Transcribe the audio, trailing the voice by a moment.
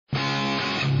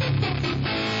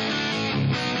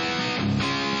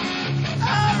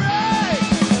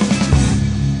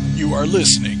are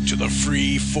listening to the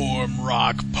Freeform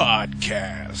Rock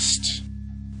Podcast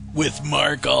with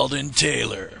Mark Alden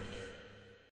Taylor.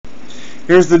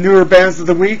 Here's the newer bands of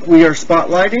the week. We are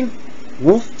spotlighting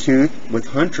Wolftooth with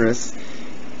Huntress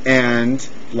and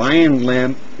Lion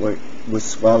Limp with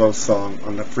Swallow Song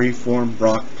on the Freeform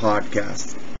Rock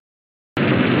Podcast.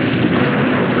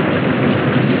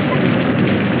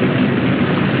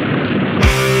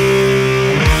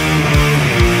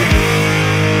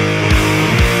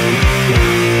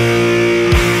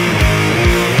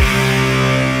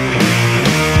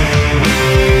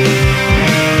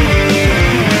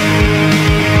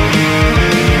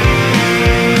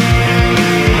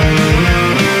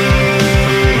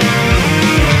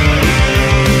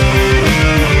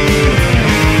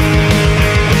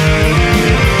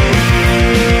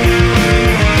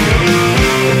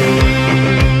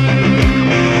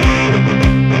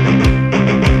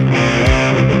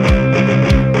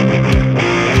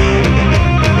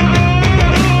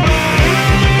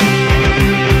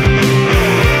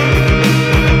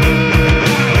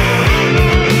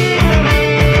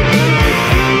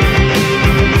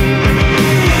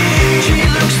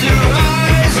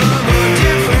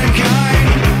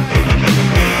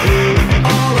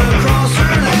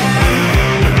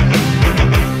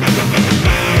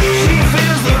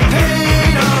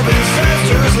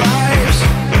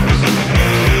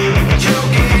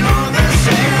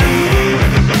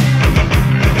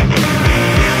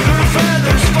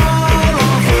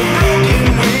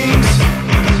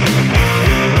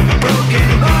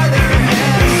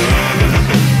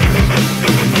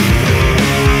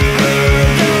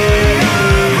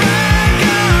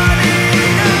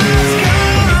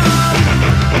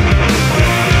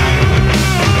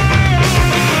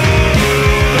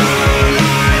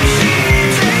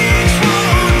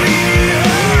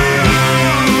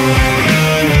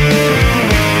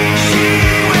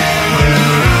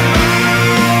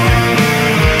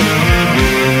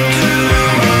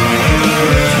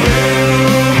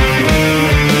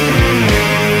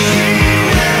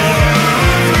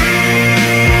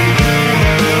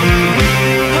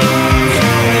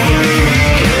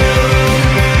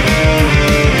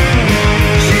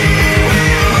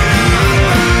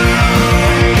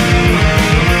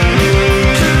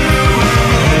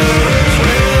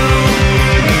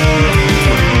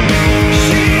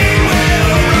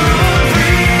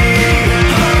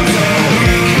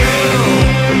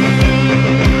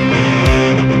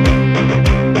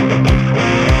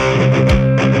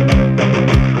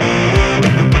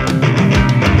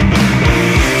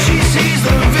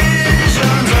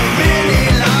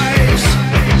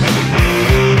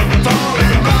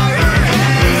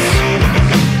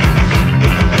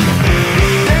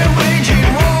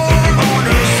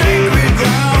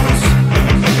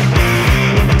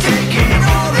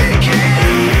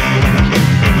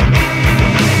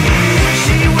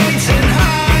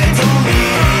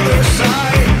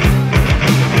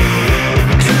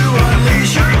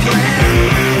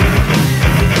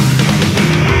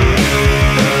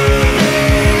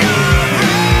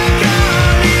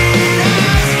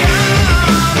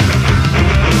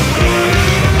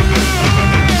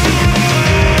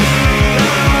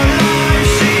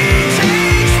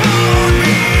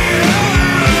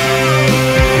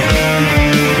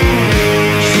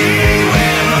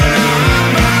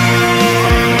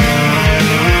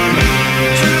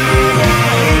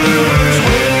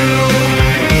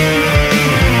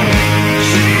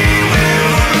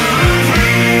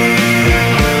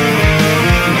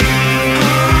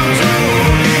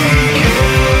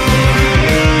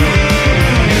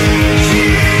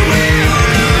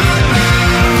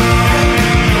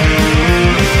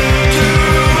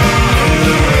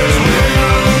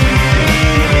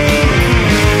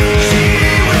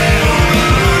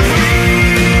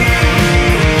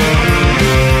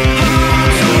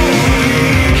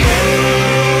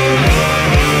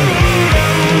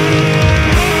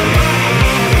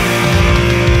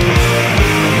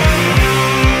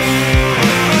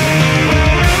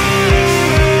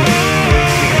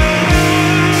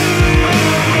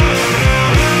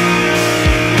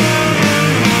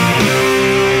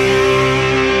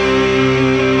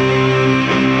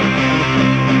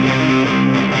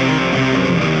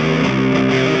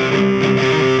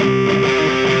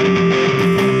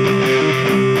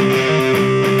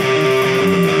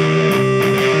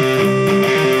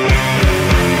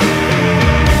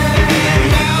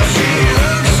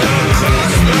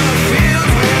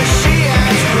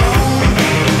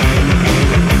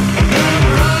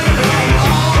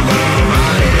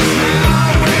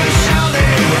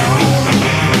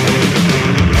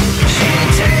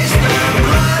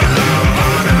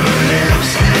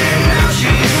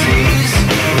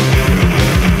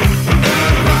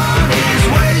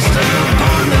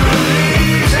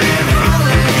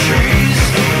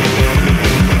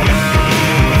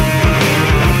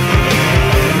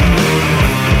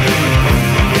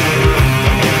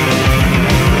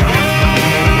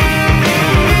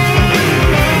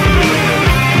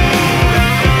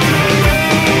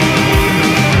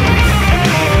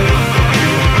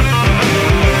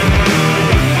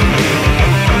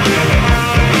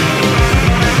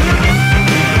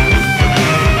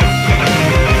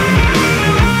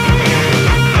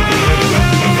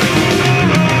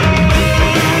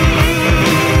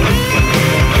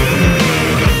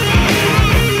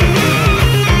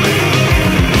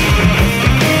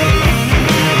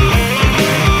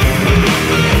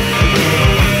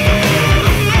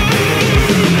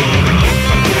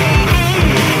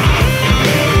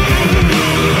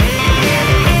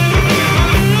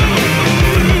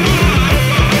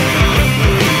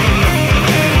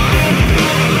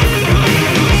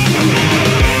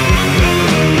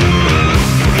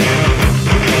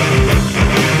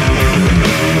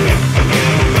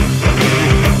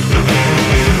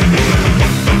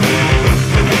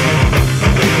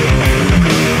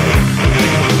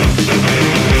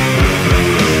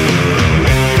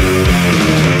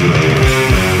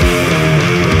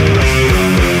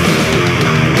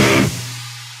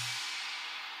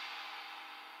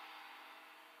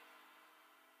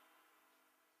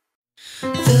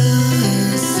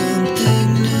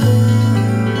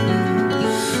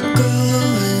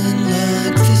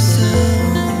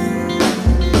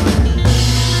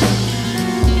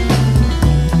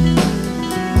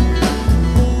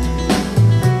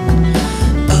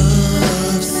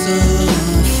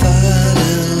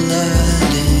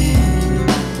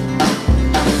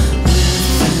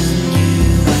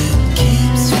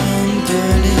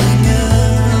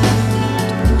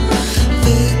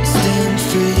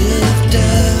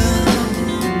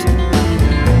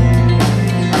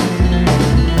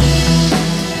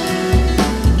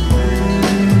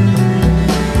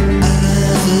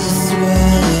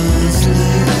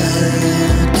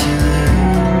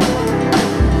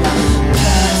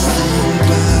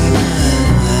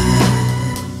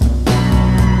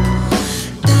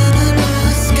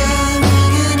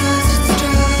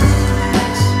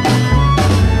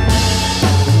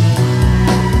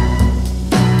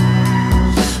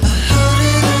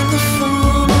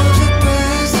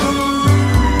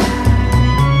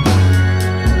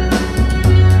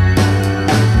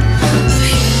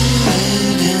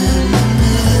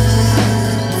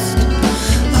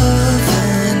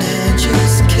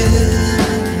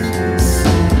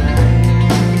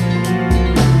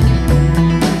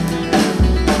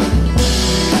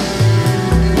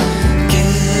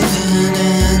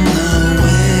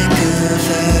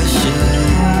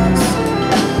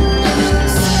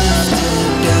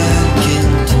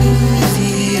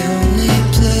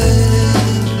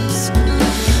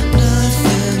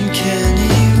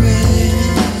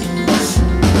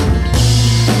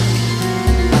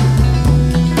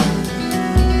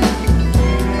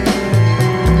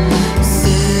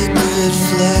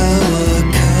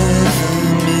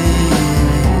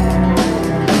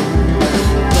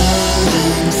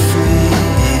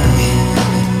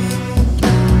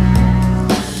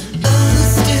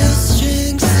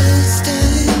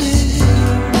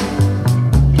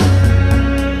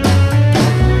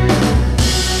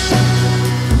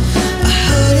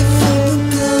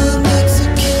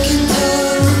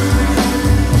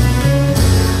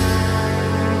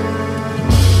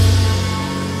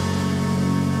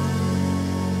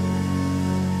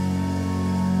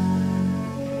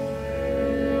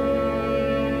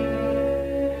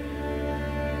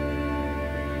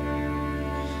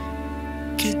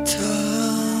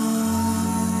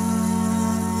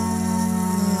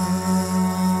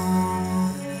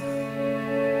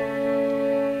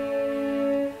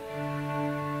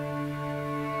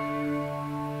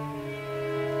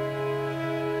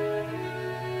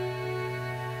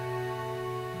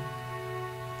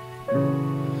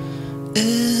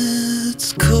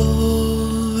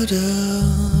 caught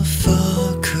a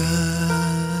far cry.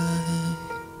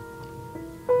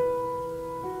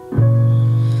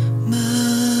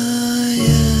 My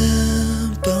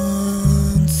amp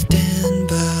on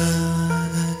standby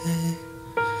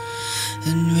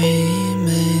and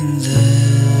remain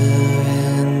there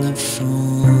in the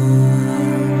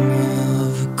form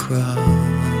of a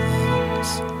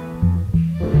cross,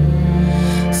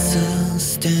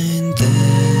 sustained there,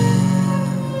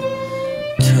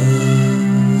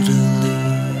 totally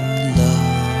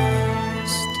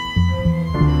lost.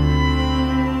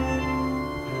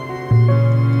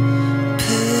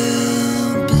 Pale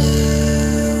blue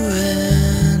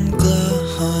and glossed. Pale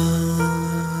blue and glossed.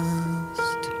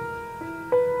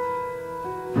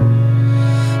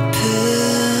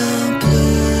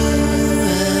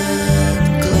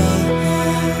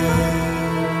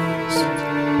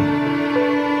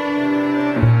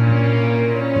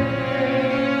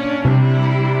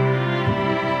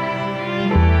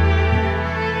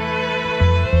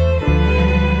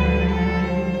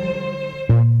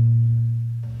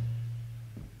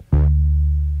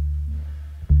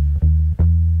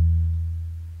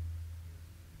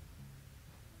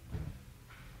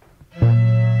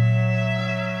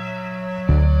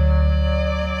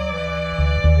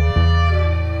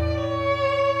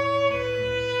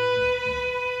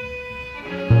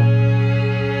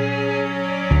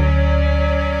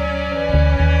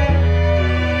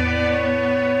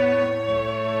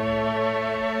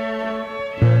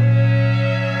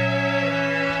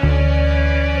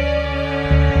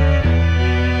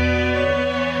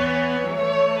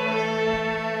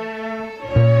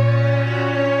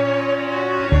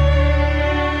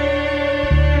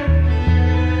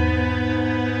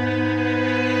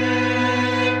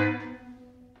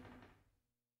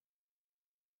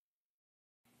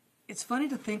 It's funny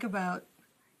to think about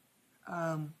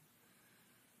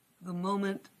the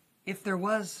moment, if there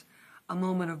was a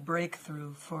moment of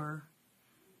breakthrough for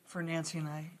Nancy and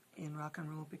I in rock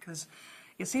and roll, because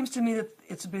it seems to me that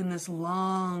it's been this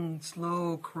long,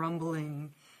 slow,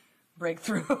 crumbling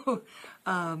breakthrough.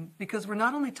 Because we're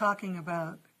not only talking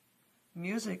about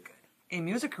music, a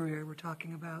music career, we're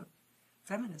talking about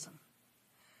feminism.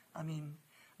 I mean,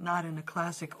 not in a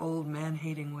classic old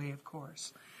man-hating way, of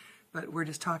course, but we're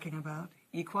just talking about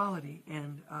equality.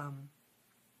 And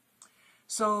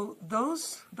so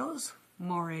those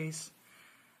mores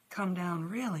come down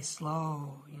really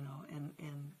slow, you know,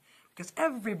 and because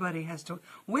everybody has to,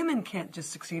 women can't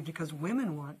just succeed because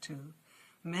women want to.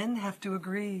 Men have to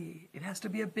agree. It has to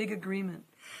be a big agreement.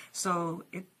 So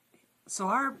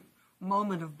our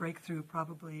moment of breakthrough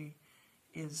probably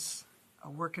is a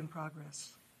work in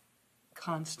progress,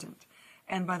 constant.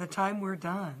 And by the time we're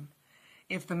done,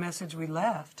 if the message we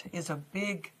left is a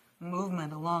big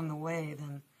movement along the way,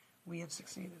 then we have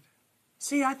succeeded.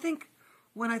 See, I think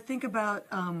when I think about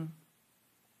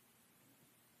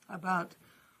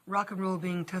rock and roll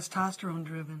being testosterone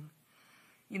driven,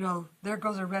 you know, there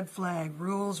goes a red flag.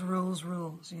 Rules, rules,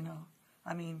 rules, you know.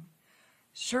 I mean,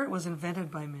 sure, it was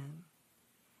invented by men.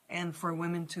 And for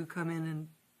women to come in and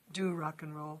do rock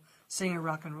and roll, sing a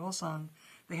rock and roll song,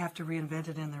 they have to reinvent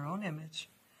it in their own image.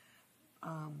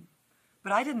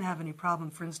 But I didn't have any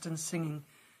problem, for instance, singing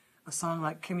a song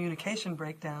like Communication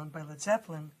Breakdown by Led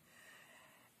Zeppelin,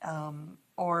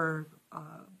 or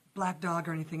Black Dog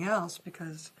or anything else,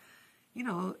 because, you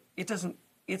know, it's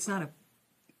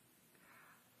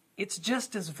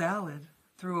just as valid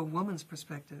through a woman's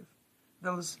perspective.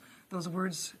 Those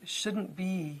words shouldn't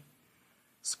be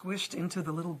squished into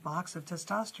the little box of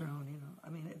testosterone, you know. I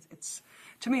mean, it's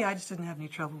to me, I just didn't have any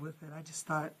trouble with it. I just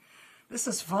thought, this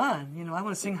is fun, you know. I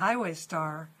want to sing Highway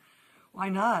Star. Why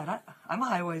not? I'm a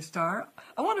highway star.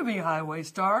 I want to be a highway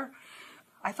star.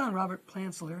 I found Robert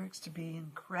Plant's lyrics to be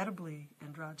incredibly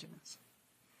androgynous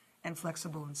and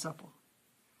flexible and supple.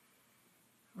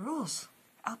 Rules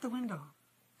out the window.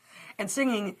 And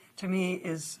singing, to me,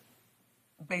 is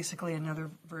basically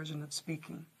another version of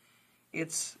speaking.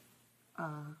 It's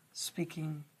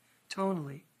speaking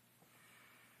tonally.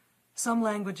 Some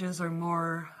languages are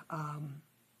more,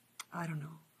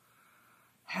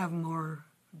 have more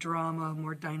drama,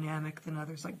 more dynamic than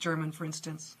others, like German, for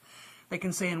instance. They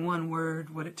can say in one word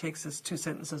what it takes us 2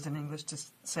 sentences in English to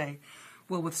say.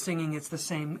 Well, with singing, it's the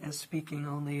same as speaking,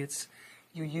 only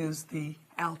you use the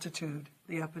altitude,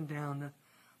 the up and down, the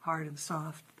hard and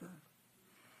soft,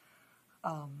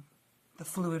 the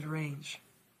fluid range,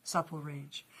 supple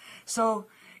range. So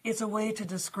it's a way to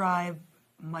describe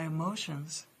my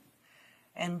emotions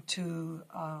and to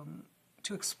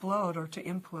explode or to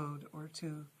implode or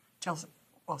to tell,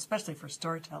 well, especially for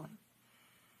storytelling.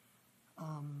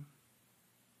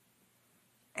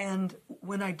 And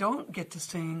when I don't get to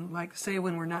sing, like say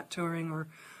when we're not touring or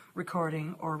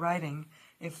recording or writing,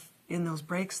 if in those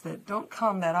breaks that don't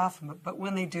come that often, but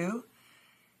when they do,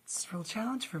 it's a real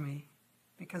challenge for me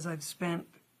because I've spent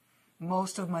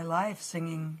most of my life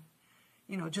singing,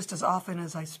 just as often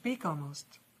as I speak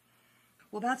almost.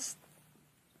 Well, that's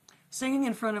singing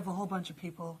in front of a whole bunch of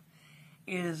people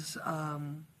is,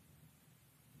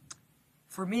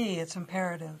 for me, it's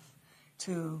imperative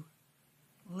to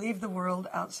leave the world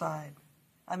outside.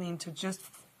 I mean, to just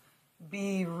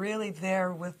be really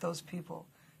there with those people,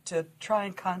 to try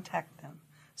and contact them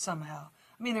somehow.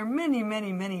 I mean, there are many,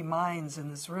 many, many minds in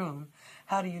this room.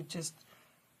 How do you just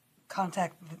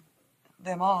contact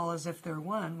them all as if they're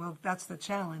one? Well, that's the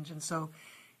challenge. And so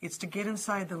it's to get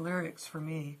inside the lyrics for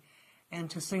me and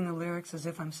to sing the lyrics as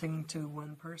if I'm singing to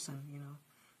one person,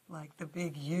 like the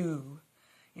big you.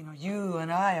 You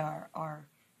and I are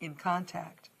in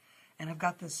contact. And I've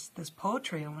got this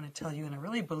poetry I want to tell you, and I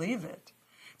really believe it.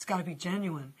 It's got to be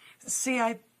genuine. See,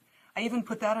 I even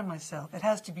put that on myself. It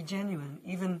has to be genuine.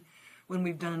 Even when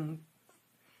we've done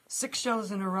 6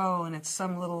 shows in a row and it's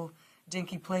some little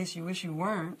dinky place you wish you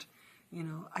weren't,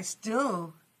 I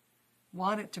still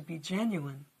want it to be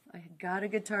genuine. I had got a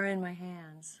guitar in my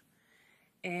hands,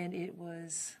 and it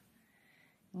was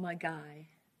my guy.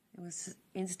 It was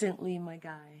instantly my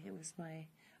guy.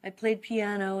 I played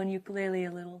piano and ukulele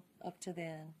a little up to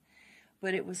then,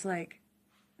 but it was like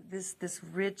this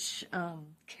rich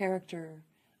character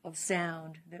of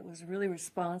sound that was really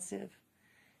responsive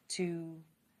to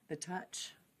the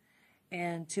touch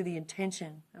and to the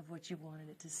intention of what you wanted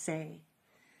it to say.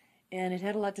 And it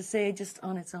had a lot to say just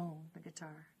on its own, the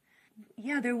guitar.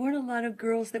 Yeah, there weren't a lot of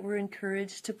girls that were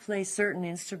encouraged to play certain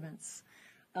instruments.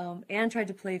 Anne tried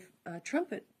to play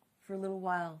trumpet for a little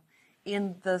while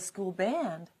in the school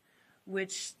band,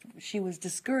 which she was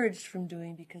discouraged from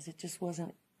doing because it just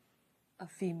wasn't a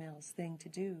female's thing to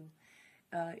do.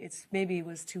 Maybe it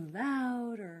was too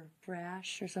loud or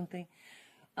brash or something.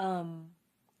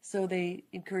 So they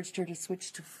encouraged her to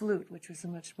switch to flute, which was a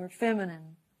much more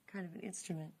feminine kind of an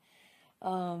instrument.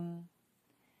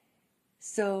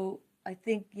 So I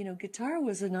think, guitar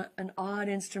was an odd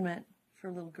instrument for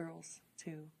little girls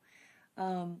too.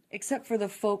 Except for the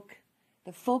folk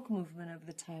movement of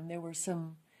the time. There were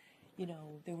some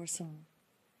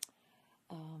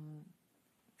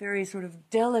very sort of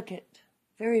delicate,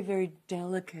 very, very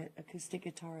delicate acoustic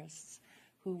guitarists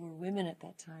who were women at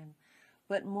that time,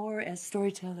 but more as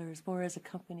storytellers, more as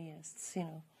accompanists,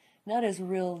 not as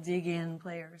real dig-in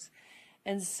players.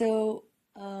 And so,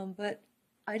 but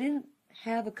I didn't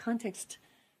have a context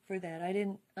for that. I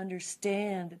didn't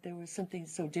understand that there was something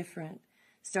so different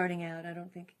starting out. I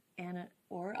don't think Anna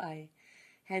or I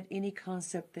had any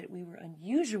concept that we were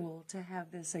unusual to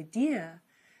have this idea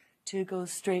to go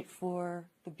straight for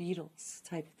the Beatles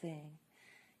type thing.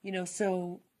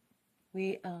 So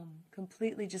we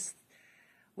completely just,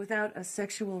 without a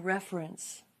sexual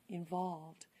reference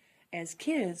involved, as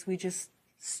kids, we just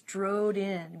strode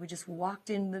in. We just walked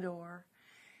in the door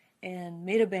and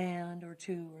made a band or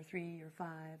 2 or 3 or 5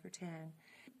 or 10.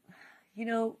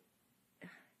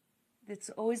 It's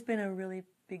always been a really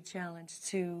big challenge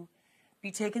to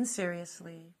be taken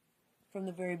seriously from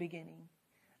the very beginning,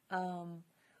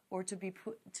 or to be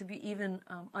even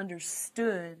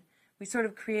understood. We sort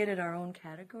of created our own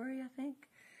category, I think,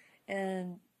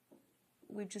 and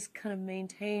we've just kind of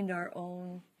maintained our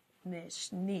own niche.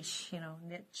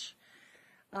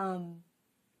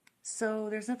 So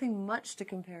there's nothing much to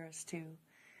compare us to.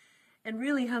 And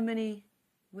really, how many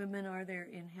women are there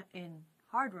in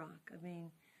hard rock? I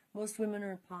mean, most women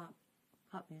are pop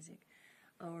music,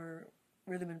 or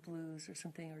rhythm and blues or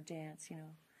something, or dance,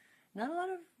 Not a lot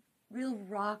of real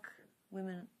rock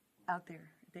women out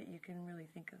there that you can really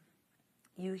think of.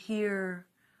 You hear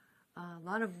a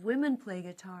lot of women play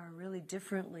guitar really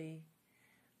differently.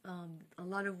 A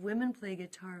lot of women play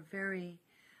guitar very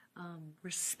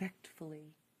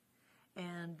respectfully,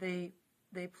 and they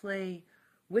play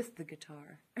with the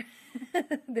guitar.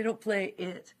 They don't play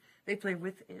it, they play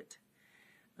with it.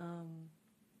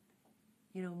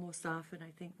 Most often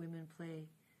I think women play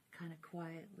kind of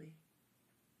quietly.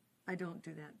 I don't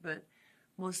do that, but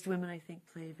most women I think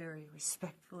play very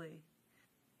respectfully.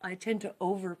 I tend to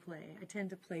overplay. I tend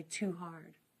to play too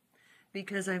hard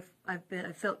because I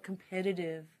felt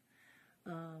competitive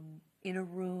in a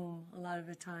room a lot of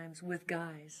the times with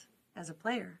guys as a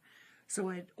player. So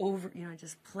I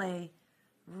just play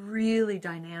really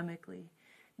dynamically,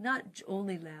 not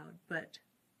only loud, but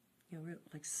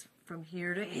like from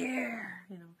here to here,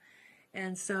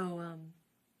 And so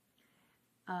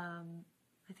I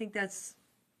think that's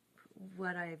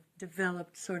what I've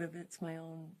developed, sort of, it's my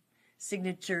own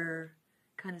signature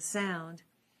kind of sound.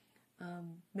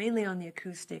 Mainly on the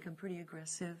acoustic, I'm pretty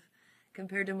aggressive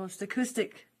compared to most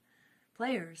acoustic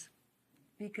players,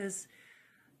 because,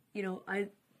 you know,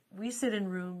 we sit in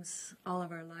rooms all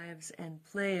of our lives and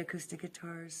play acoustic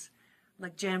guitars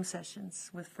like jam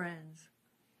sessions with friends.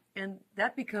 And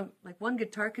that become, like, one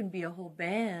guitar can be a whole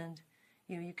band.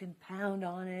 You know, you can pound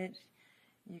on it,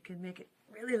 you can make it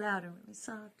really loud and really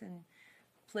soft, and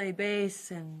play bass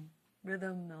and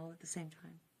rhythm all at the same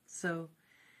time. So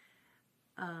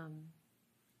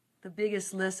the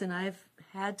biggest lesson I've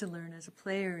had to learn as a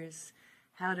player is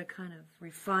how to kind of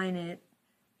refine it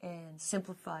and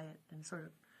simplify it and sort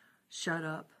of shut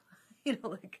up. You know,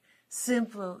 like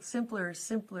simpler,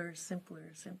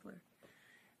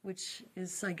 which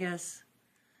is, I guess,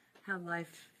 how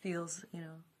life feels, you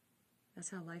know. That's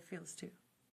how life feels too.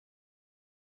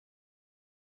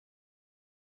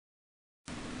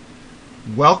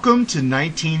 Welcome to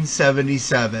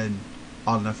 1977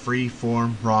 on the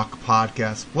Freeform Rock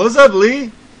Podcast. What's up,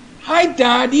 Lee? Hi,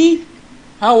 Daddy.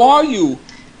 How are you?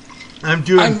 I'm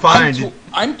doing fine.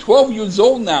 I'm 12 years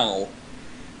old now.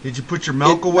 Did you put your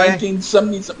milk away?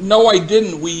 1970. No, I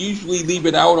didn't. We usually leave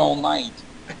it out all night.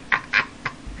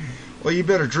 Well, you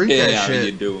better drink Yeah, that how shit.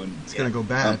 you doing? It's gonna go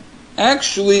bad.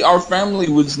 Actually, our family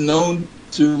was known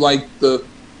to, like,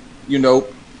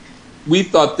 we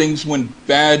thought things went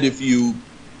bad if you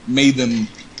made them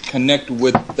connect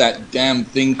with that damn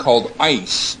thing called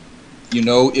ice. You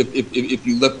know, if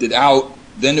you left it out,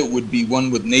 then it would be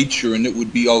one with nature and it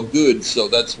would be all good. So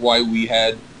that's why we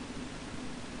had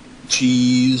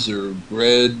cheese or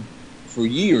bread for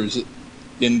years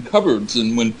in cupboards.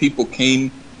 And when people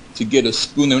came to get a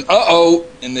spoon, they went, uh-oh,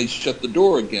 and they shut the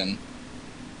door again.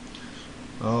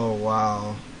 Oh,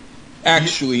 wow.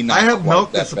 Actually, not I have quite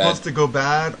milk that that's bad. supposed to go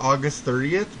bad August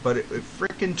 30th, but it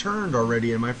frickin' turned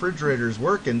already, and my refrigerator's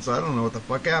working, so I don't know what the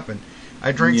fuck happened.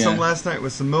 I drank some last night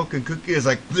with some milk and cookies,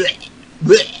 like, bleh,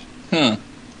 bleh. Huh.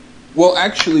 Well,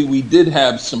 actually, we did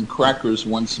have some crackers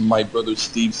once, and my brother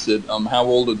Steve said, how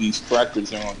old are these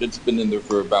crackers? It's been in there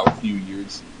for about a few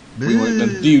years. We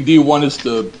went, do you want us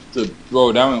to throw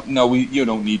it out? No, you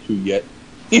don't need to yet.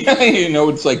 You know,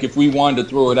 it's like if we wanted to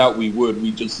throw it out, we would.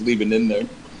 We just leave it in there.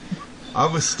 I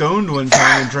was stoned one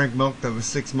time and drank milk that was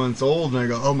 6 months old, and I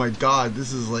go, oh my god,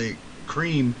 this is like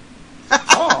cream.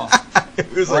 Oh,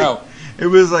 It was wow.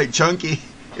 like chunky.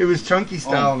 It was chunky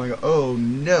style, and I go, oh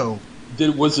no.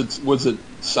 Was it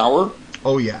sour?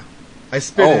 Oh yeah. I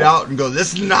spit it out and go,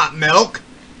 this is not milk.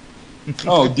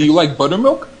 Oh, do you like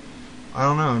buttermilk? I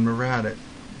don't know, I've never had it.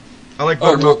 I like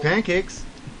buttermilk pancakes.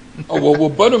 Oh, well,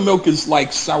 buttermilk is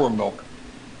like sour milk.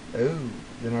 Oh,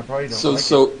 then I probably don't like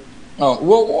it.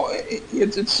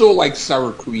 It's sort of like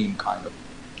sour cream, kind of.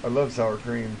 I love sour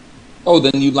cream. Oh,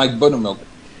 then you like buttermilk.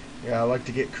 Yeah, I like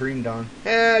to get creamed on.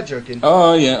 Joking.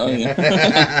 Oh,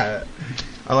 yeah.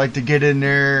 I like to get in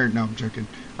there. No, I'm joking.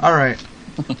 All right.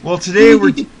 Well, today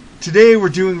we're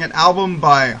doing an album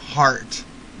by Heart,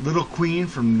 Little Queen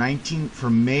from May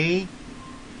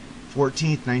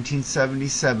 14th,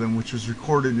 1977, which was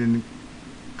recorded in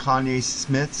Kanye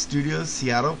Smith Studios,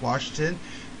 Seattle, Washington,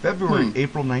 April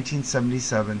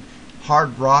 1977.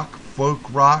 Hard rock, folk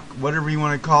rock, whatever you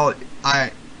want to call it.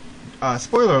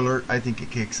 Spoiler alert, I think it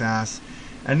kicks ass.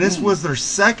 And this was their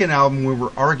second album. We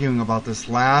were arguing about this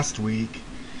last week.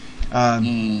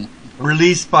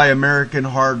 Released by American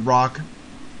Hard Rock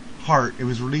Heart. It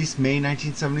was released May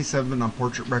 1977 on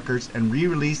Portrait Records and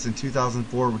re-released in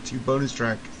 2004 with 2 bonus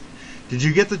tracks. Did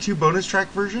you get the 2 bonus track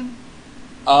version?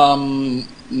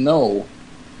 No.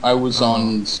 I was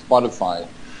on Spotify.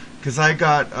 Because I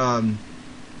got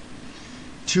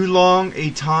Too Long a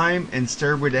Time and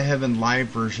Stairway to Heaven live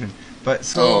version. But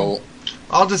so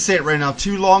I'll just say it right now.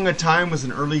 Too Long a Time was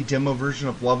an early demo version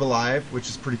of Love Alive, which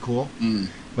is pretty cool.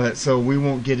 But so we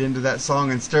won't get into that song.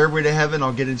 And Stairway to Heaven,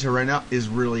 I'll get into right now, is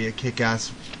really a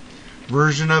kick-ass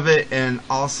version of it. And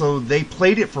also, they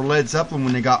played it for Led Zeppelin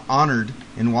when they got honored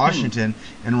in Washington.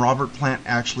 And Robert Plant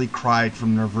actually cried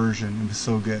from their version. It was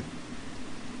so good.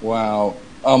 Wow.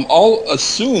 I'll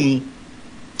assume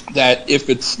that if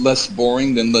it's less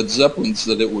boring than Led Zeppelin's,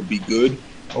 that it would be good.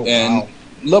 Oh, and wow.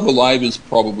 Love Alive is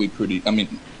probably pretty... I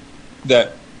mean,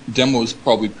 that demo is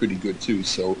probably pretty good, too.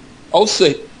 So I'll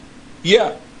say,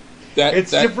 yeah. It's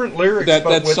different lyrics.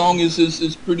 That song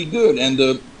is pretty good. And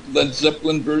the Led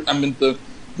Zeppelin... the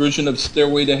version of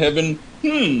Stairway to Heaven,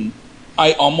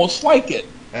 I almost like it.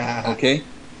 Okay?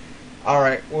 All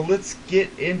right, well, let's get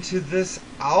into this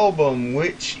album,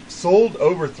 which sold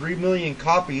over 3 million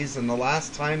copies, and the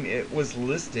last time it was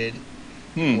listed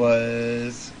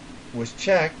was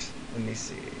checked. Let me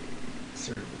see.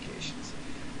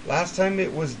 Last time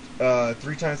it was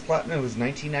 3 times platinum, it was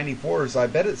 1994, so I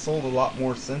bet it sold a lot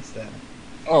more since then.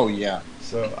 Oh, yeah.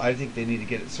 So I think they need to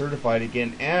get it certified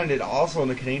again. And it also, in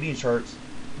the Canadian charts,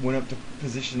 went up to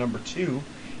position number 2,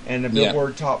 and the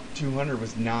Billboard Top 200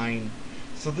 was 9.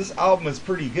 So this album is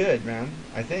pretty good, man,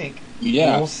 I think.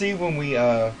 Yeah. And we'll see when we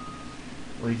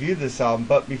review this album.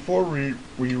 But before we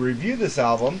review this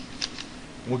album,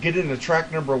 we'll get into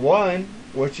track number 1,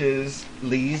 which is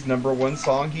Lee's number 1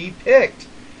 song he picked,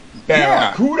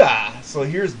 Barracuda. Yeah. So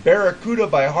here's Barracuda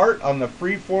by Heart on the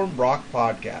Freeform Rock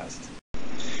Podcast.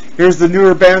 Here's the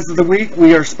newer bands of the week.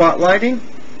 We are spotlighting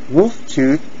Wolf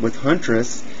Tooth with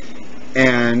Huntress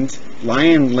and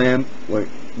Lion Limb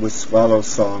with Swallow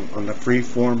Song on the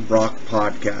Freeform Rock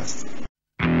Podcast.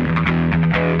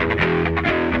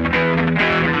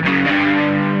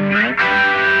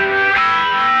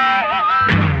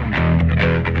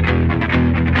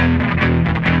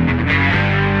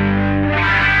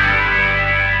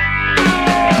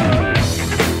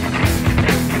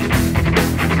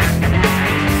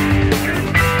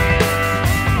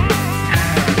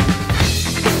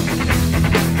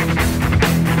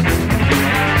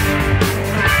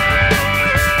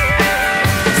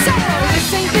 So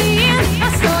this ain't the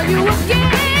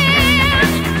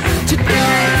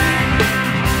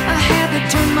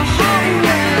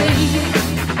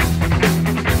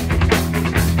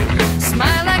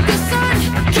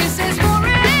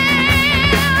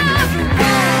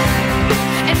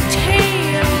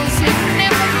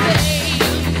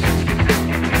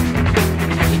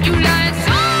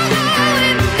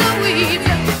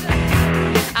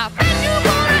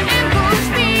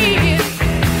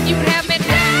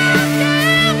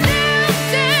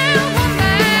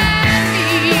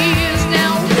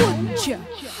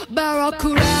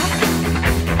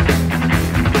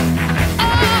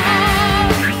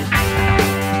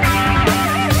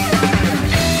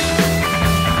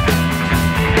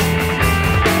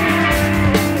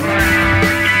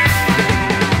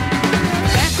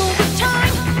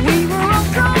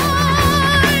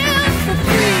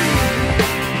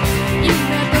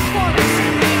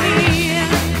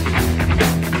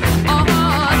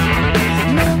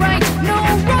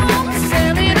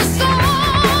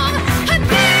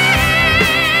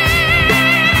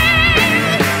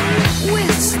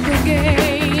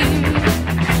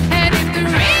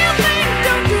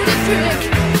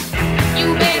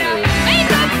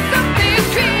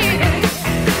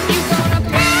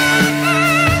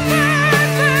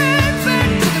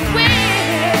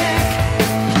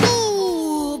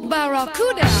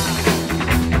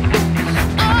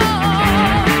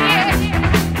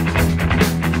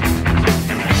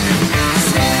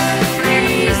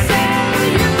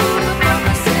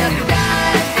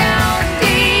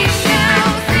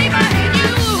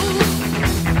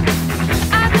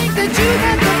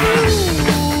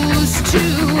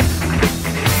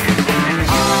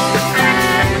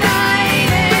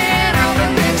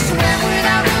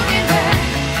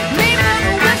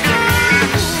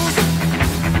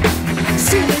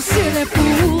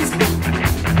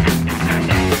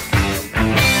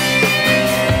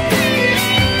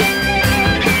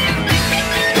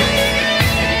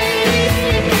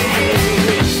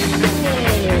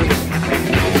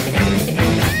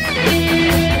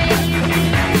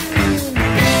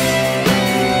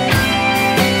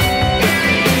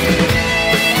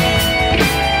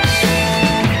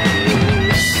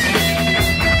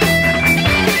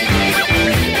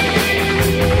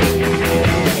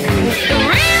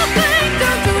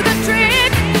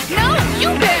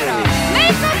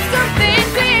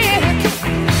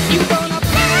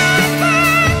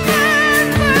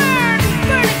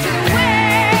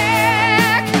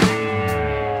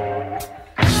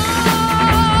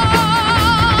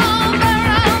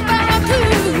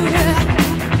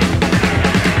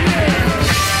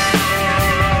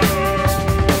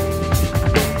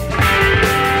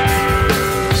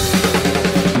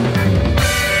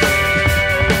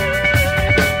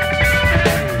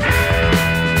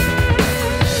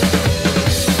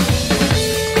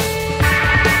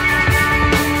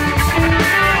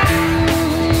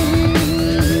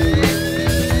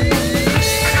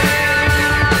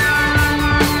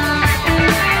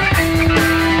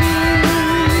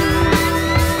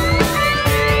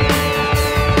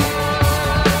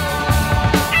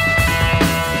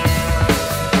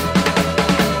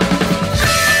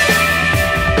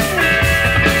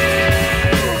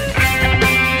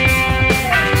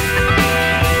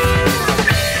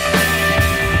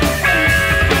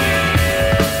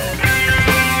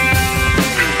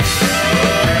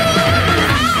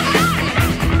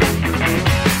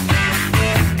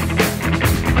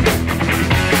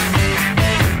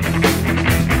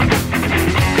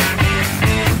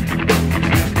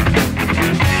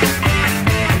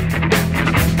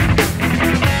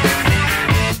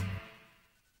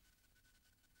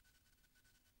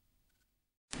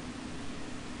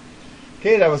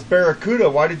Okay, that was Barracuda.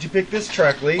 Why did you pick this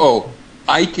track, Lee? Oh,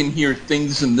 I can hear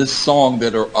things in this song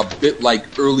that are a bit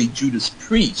like early Judas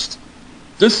Priest.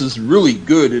 This is really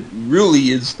good. It really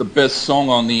is the best song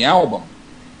on the album.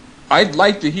 I'd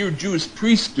like to hear Judas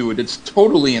Priest do it. It's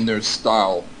totally in their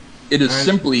style. It is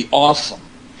simply awesome.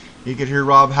 You could hear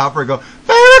Rob Halford go,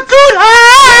 Barracuda!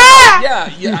 Yeah.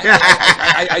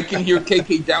 I can hear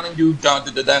KK Downing do dun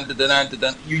dun dun dun dun dun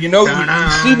dun. You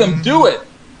see them do it.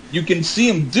 You can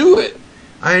see them do it.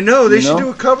 I know, they should do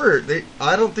a cover.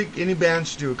 I don't think any band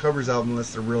should do a covers album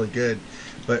unless they're really good.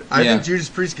 But I think Judas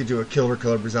Priest could do a killer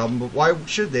covers album, but why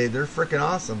should they? They're freaking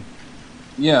awesome.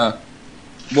 Yeah.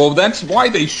 Well, that's why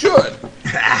they should.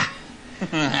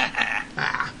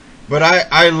 But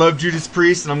I love Judas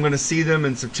Priest, and I'm going to see them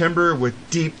in September with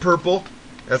Deep Purple.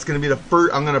 That's going to be the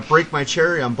first. I'm going to break my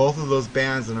cherry on both of those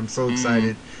bands, and I'm so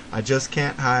excited. I just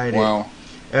can't hide it.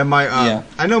 And my,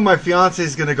 I know my fiance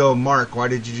is going to go, Mark, why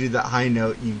did you do that high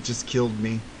note? You just killed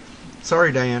me.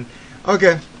 Sorry, Diane.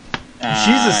 Okay.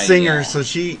 She's a singer, so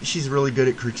she's really good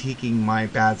at critiquing my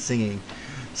bad singing.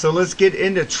 So let's get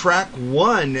into track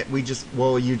 1 that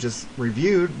you just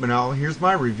reviewed, but now here's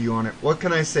my review on it. What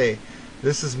can I say?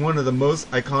 This is one of the most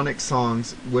iconic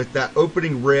songs. With that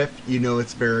opening riff, you know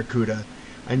it's Barracuda.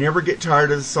 I never get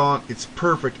tired of the song. It's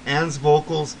perfect. Anne's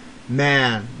vocals,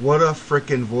 man, what a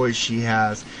frickin' voice she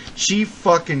has. She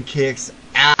fucking kicks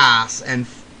ass, and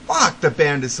fuck, the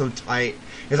band is so tight.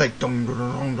 It's like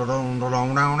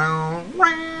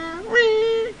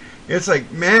it's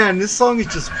like, man, this song is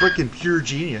just freaking pure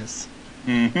genius.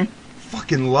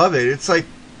 Fucking love it. It's like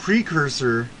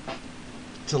precursor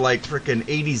to like freaking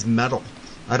 80s metal.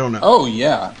 I don't know. Oh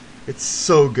yeah. It's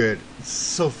so good. It's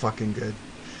so fucking good.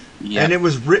 Yeah. And it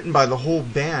was written by the whole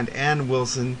band: Ann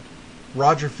Wilson,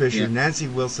 Roger Fisher, Nancy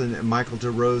Wilson, and Michael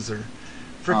DeRosa.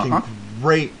 Freaking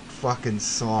great fucking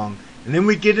song. And then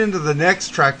we get into the next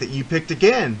track that you picked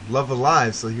again, Love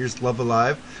Alive. So here's Love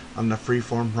Alive on the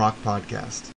Freeform Rock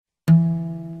Podcast.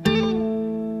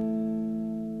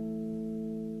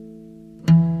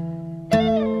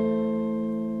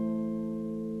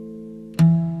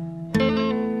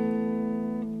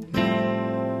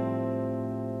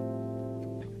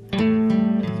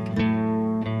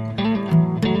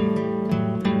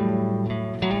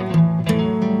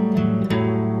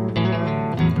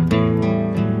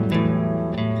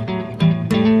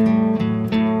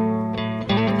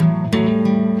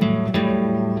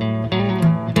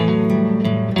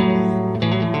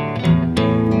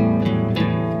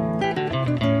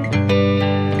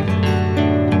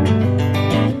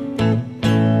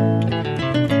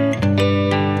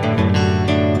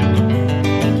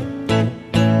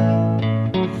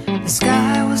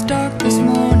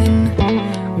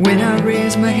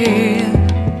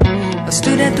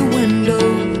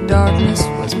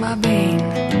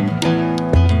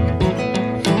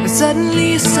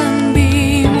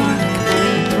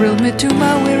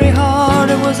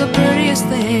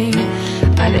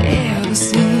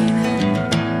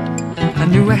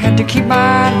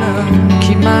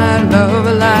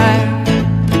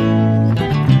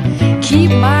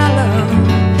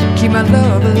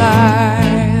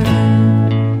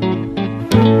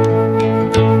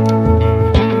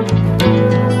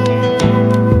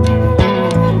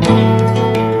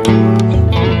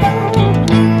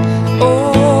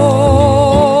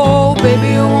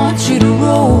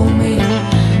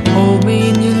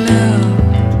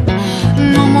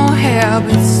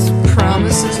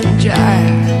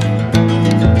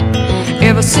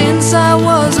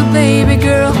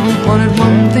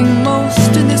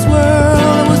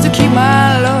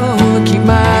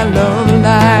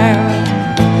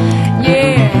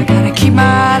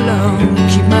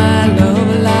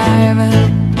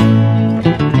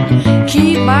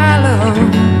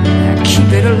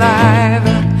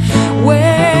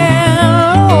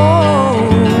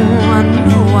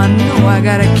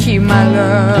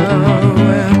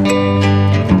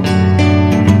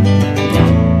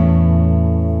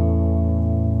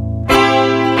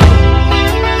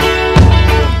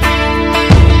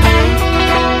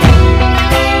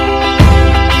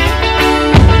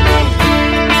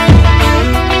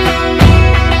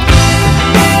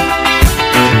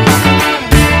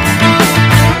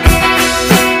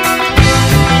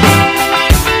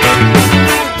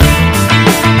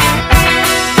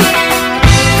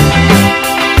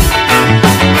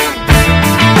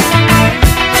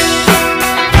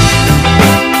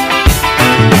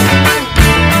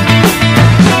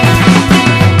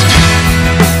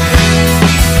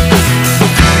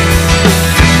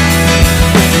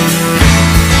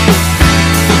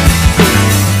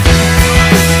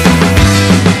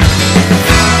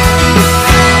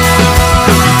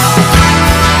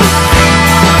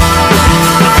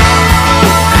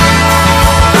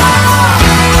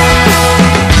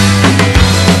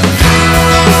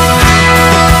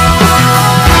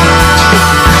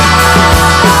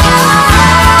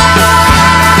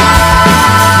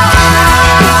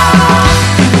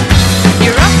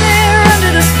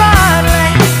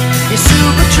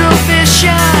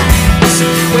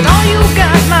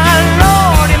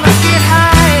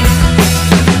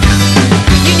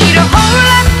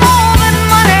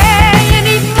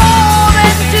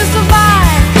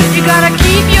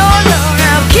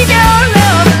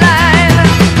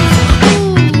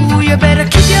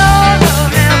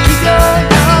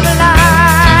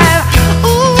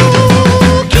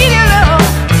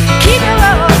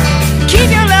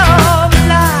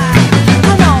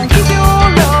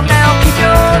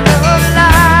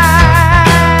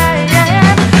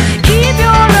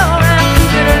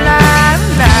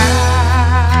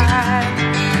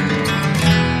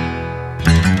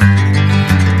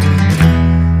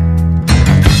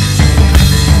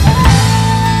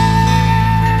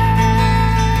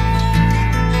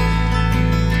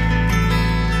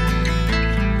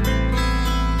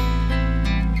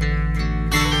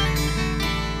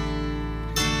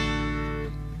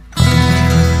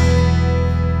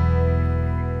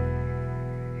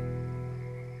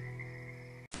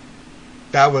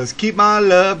 That was Keep My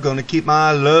Love, Gonna Keep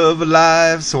My Love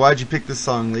Alive. So why'd you pick this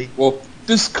song, Lee? Well,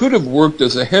 this could have worked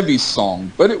as a heavy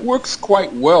song, but it works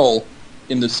quite well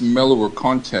in this mellower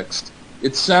context.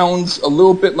 It sounds a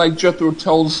little bit like Jethro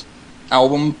Tull's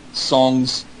album,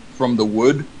 Songs from the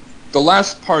Wood. The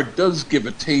last part does give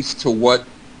a taste to what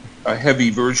a heavy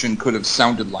version could have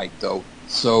sounded like, though.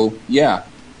 So, yeah.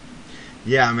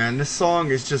 Yeah, man, this song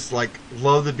is just like,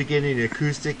 love the beginning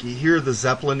acoustic. You hear the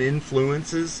Zeppelin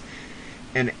influences,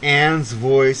 and Anne's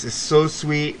voice is so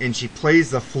sweet, and she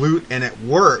plays the flute, and it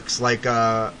works like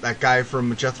that guy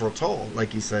from Jethro Tull,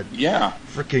 like you said. Yeah.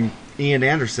 Freaking Ian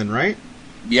Anderson, right?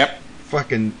 Yep.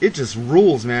 Fucking, it just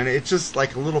rules, man. It's just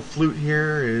like a little flute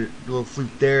here, a little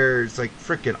flute there. It's like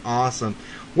freaking awesome.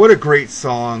 What a great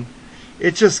song.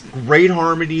 It's just great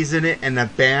harmonies in it, and the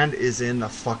band is in the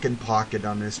fucking pocket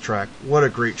on this track. What a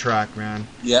great track, man.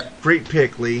 Yep. Great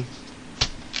pick, Lee.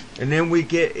 And then we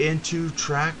get into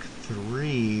track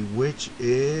 3, which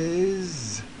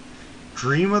is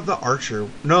Dream of the Archer.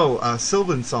 No,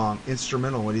 Sylvan song,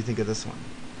 instrumental. What do you think of this one?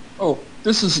 Oh,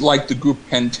 this is like the group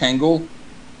Pentangle.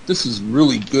 This is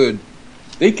really good.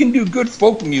 They can do good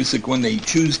folk music when they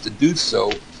choose to do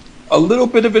so. A little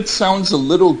bit of it sounds a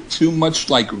little too much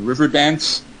like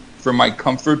Riverdance for my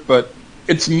comfort, but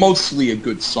it's mostly a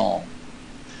good song.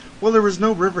 Well, there was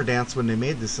no Riverdance when they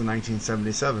made this in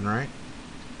 1977, right?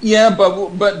 Yeah,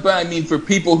 but I mean, for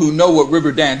people who know what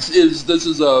Riverdance is, this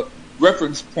is a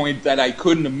reference point that I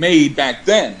couldn't have made back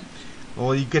then.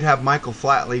 Well, you could have Michael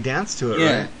Flatley dance to it,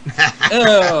 Yeah. right?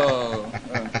 Oh.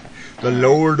 The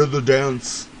Lord of the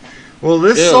Dance. Well,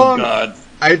 this Oh, song, God.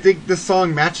 I think this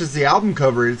song matches the album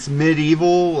cover. It's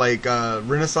medieval, like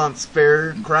Renaissance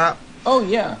fair crap. Oh,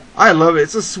 yeah. I love it.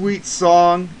 It's a sweet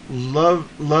song. Love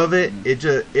it.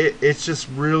 It's just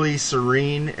really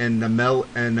serene, and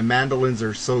the mandolins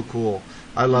are so cool.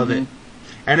 I love it.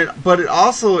 And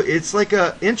it's like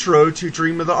a intro to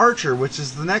Dream of the Archer, which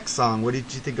is the next song. What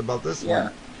did you think about this Yeah.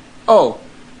 one? Oh,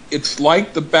 it's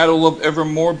like the Battle of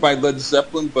Evermore by Led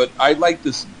Zeppelin, but I like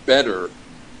this better.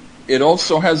 It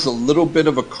also has a little bit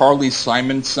of a Carly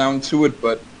Simon sound to it,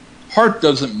 but Heart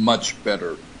does it much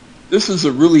better. This is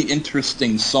a really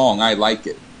interesting song. I like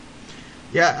it.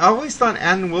 Yeah, I always thought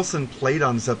Ann Wilson played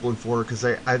on Zeppelin 4 because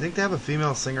I think they have a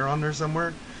female singer on there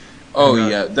somewhere. Oh, And,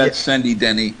 yeah, that's Sandy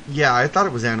Denny. Yeah, I thought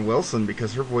it was Ann Wilson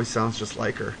because her voice sounds just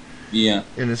like her. Yeah.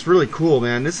 And it's really cool,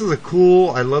 man. This is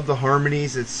I love the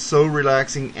harmonies. It's so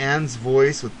relaxing. Anne's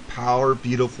voice with power,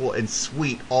 beautiful, and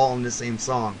sweet all in the same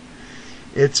song.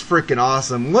 It's freaking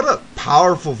awesome. What a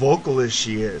powerful vocalist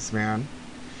she is, man.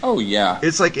 Oh, yeah.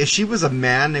 It's like if she was a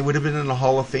man, they would have been in the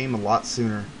Hall of Fame a lot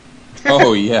sooner.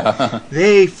 Oh, yeah.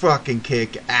 They fucking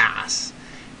kick ass.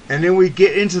 And then we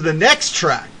get into the next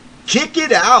track. Kick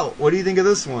It Out. What do you think of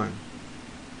this one?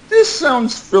 This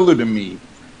sounds thriller to me.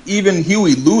 Even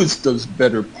Huey Lewis does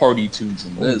better party tunes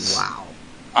than this. Oh, wow.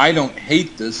 I don't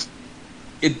hate this.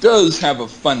 It does have a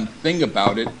fun thing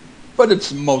about it, but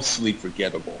it's mostly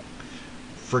forgettable.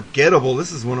 Forgettable.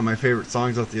 This is one of my favorite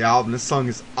songs off the album. This song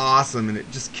is awesome, and it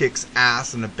just kicks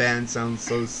ass, and the band sounds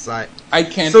so I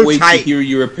can't so wait tight. to hear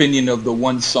your opinion of the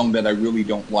one song that I really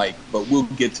don't like, but we'll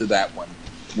get to that one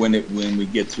when we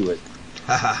get to it.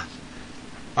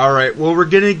 All right. Well, we're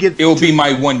gonna get. It'll be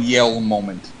my one yell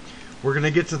moment. We're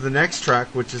gonna get to the next track,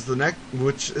 which is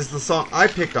the song I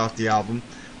picked off the album,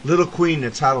 Little Queen, the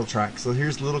title track. So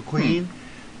here's Little Queen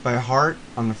by Heart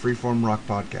on the Freeform Rock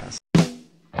Podcast.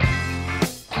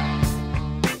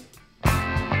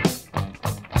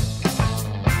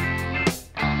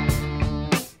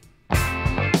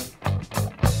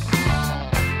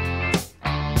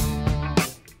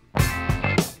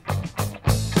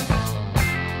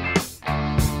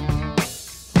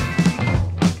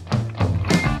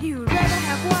 You'd rather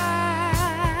have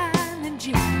wine than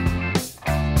gin.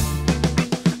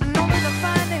 Only the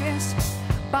finest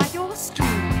by your street.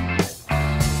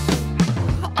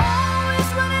 Always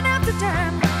running after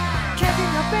time,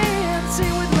 catching up and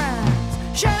see with rhymes,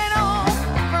 shining on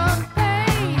the front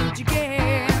page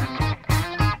again.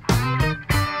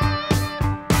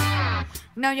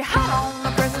 Now you're hot on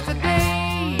the press of the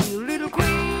day, little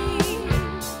queen,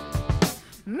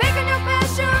 making your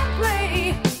passion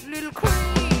play, little queen.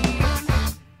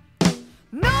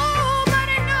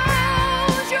 Nobody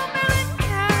knows your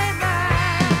melancholy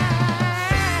mind,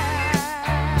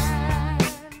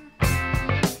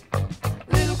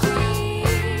 little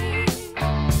queen.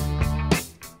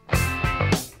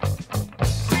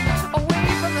 Away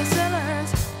from the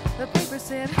cellars, the paper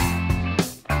said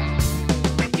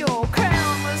your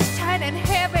crown was tight and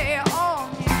heavy on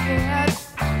your head,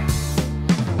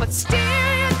 but still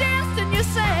you danced and you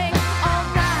sang all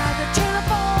night. The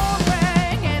telephone rang.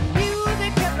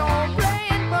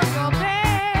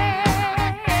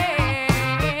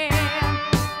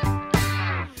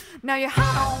 you're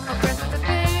hot on the rest of the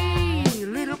day,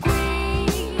 little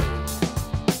queen.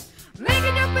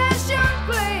 Making your passion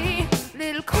play,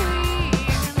 little queen.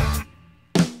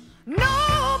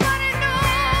 Nobody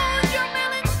knows your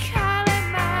melancholy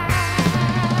mind,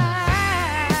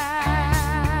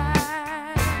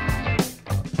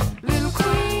 little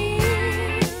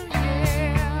queen,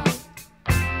 yeah.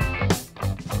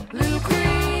 Little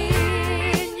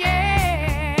queen,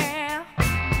 yeah.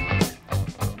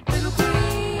 Little queen, yeah.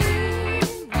 Little queen.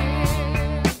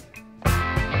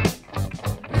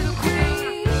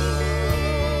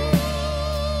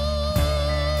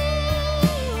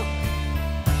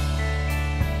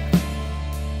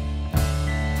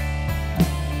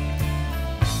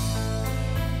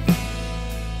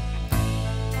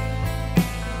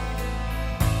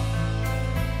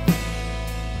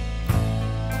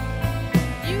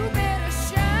 You better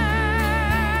shine.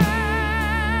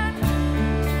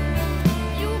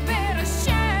 You better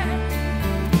shine.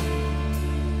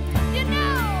 You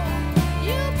know,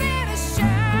 you better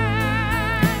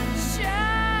shine,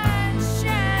 shine,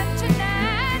 shine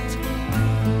tonight.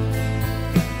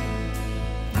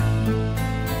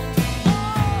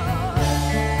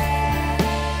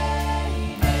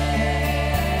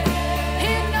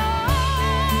 He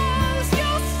knows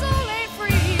your soul ain't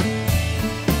free.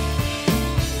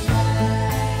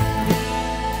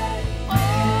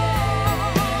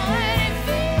 And it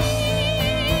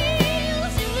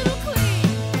feels you, little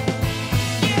queen.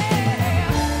 Yeah.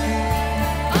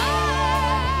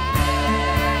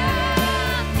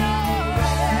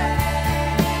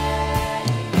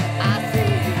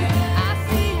 I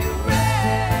see you red.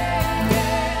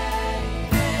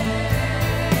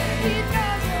 He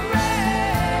does it red.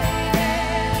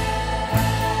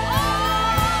 Oh,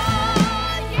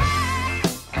 yeah.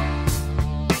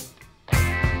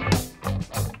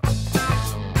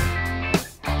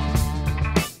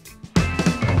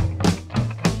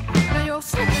 Now you're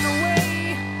slipping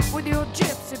away with your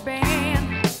gypsy band.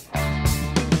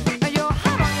 Now you're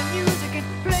hot on your music and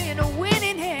playing a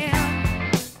winning hand.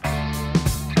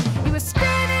 You were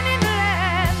standing in the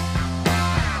line,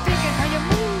 thinking how you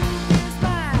moved in his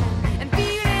mind, and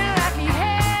feeling like he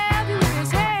had you in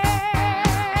his hand.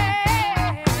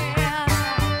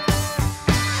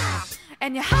 And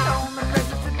you're hot on the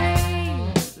rest of the day,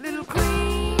 little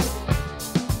queen.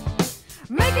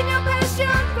 Making your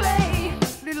passion play,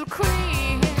 little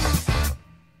queen.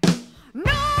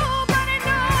 Nobody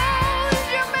knows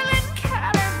your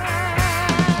melancholy mind,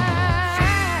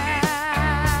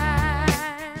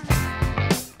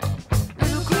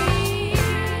 little queen,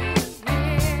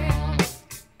 yeah.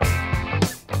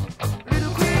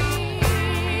 Little queen, yeah. Little queen,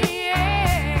 yeah.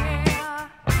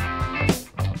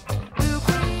 Little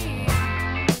queen.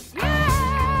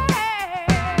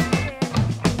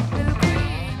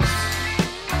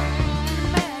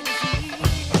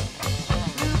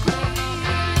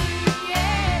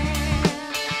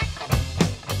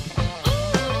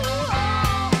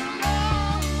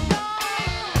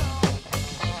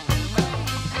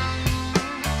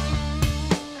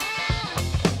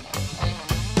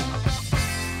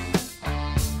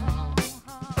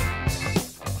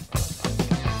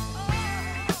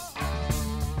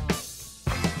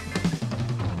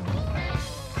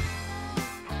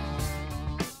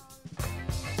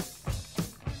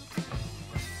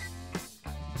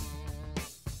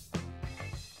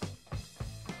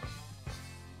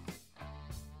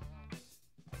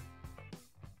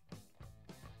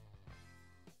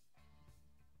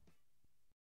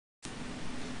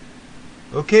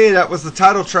 Okay, that was the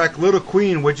title track, Little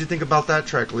Queen. What'd you think about that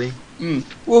track, Lee?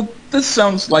 Well, this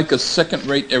sounds like a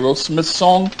second-rate Aerosmith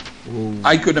song. Ooh.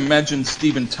 I could imagine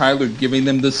Steven Tyler giving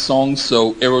them this song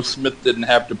so Aerosmith didn't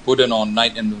have to put it on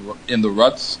Night in the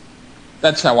Ruts.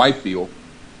 That's how I feel.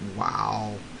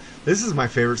 Wow. This is my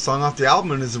favorite song off the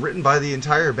album and is written by the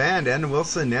entire band. Anna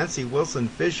Wilson, Nancy Wilson,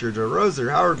 Fisher, DeRosa,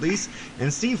 Howard Leese,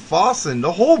 and Steve Fossen.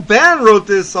 The whole band wrote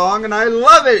this song and I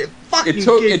love it. It fucking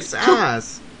kicks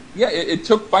ass. Yeah, it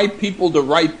took 5 people to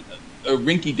write a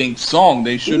rinky-dink song.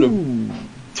 They should have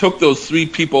took those 3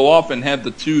 people off and had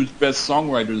the 2 best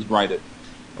songwriters write it.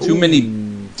 Too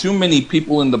many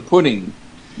people in the pudding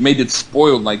made it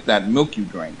spoiled like that milk you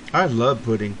drank. I love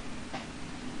pudding.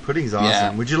 Pudding's awesome.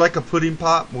 Yeah. Would you like a pudding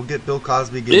pop? We'll get Bill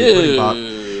Cosby to give you a pudding pop.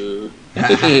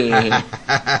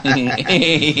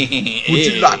 Would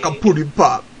you like a pudding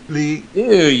pop, Lee?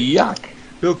 Ew, yuck.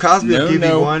 Bill Cosby will give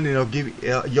No. you one,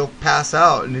 and you'll pass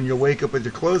out, and then you'll wake up with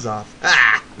your clothes off.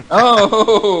 Ah!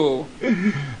 Oh!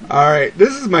 All right,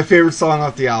 this is my favorite song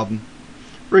off the album.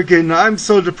 Freaking, I'm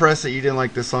so depressed that you didn't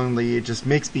like this song, Lee. It just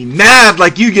makes me mad,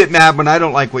 like you get mad when I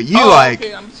don't like what you like.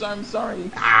 Okay, I'm sorry.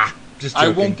 Ah, Just I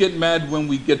joking. won't get mad when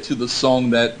we get to the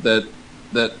song that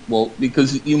well,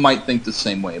 because you might think the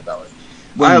same way about it.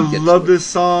 I love this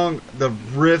song. The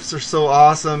riffs are so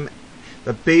awesome.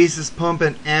 The bass is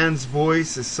pumping. Anne's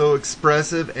voice is so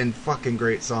expressive and fucking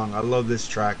great song. I love this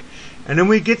track. And then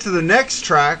we get to the next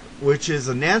track, which is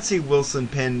a Nancy Wilson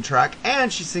penned track,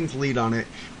 and she sings lead on it,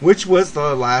 which was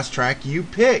the last track you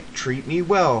picked, Treat Me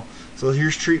Well. So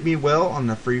here's Treat Me Well on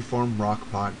the Freeform Rock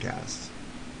Podcast.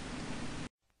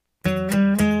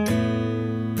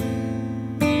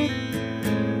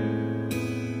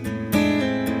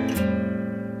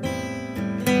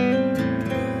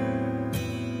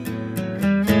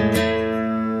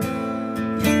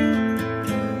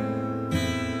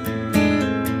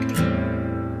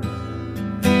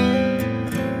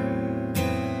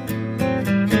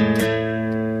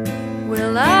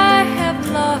 Well, I have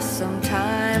lost some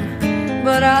time,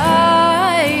 but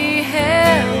I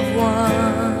have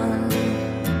won.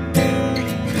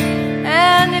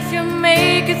 And if you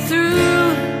make it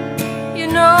through, you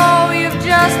know you've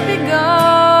just begun.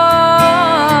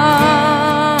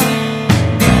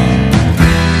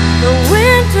 The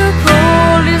winter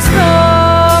cold is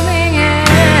coming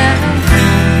and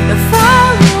the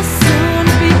fire will soon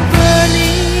be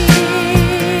burning.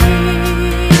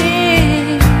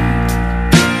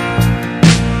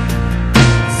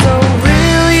 So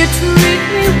will you treat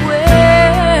me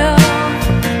well?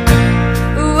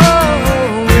 Oh,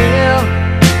 will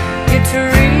you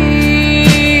treat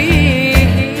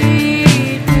me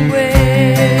well?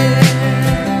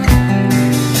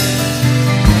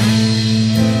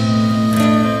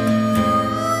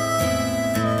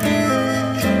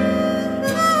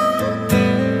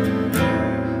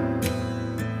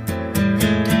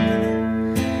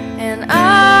 And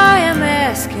I am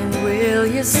asking, will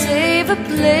you save a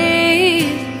place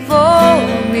for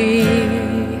me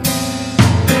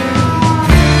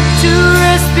to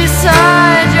rest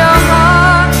beside your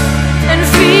heart and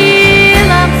feel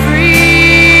I'm free?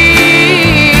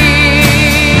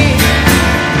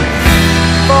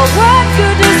 For what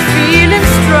good does feeling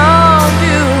strong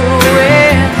do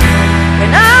when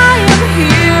I am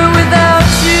here without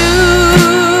you?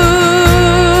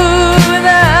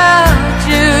 Without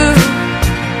you.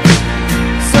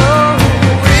 So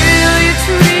will you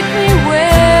treat me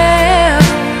well?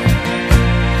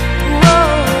 Whoa,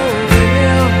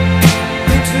 will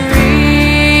you treat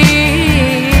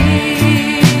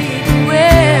me well?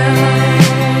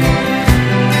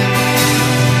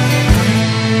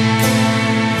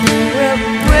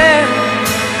 Well.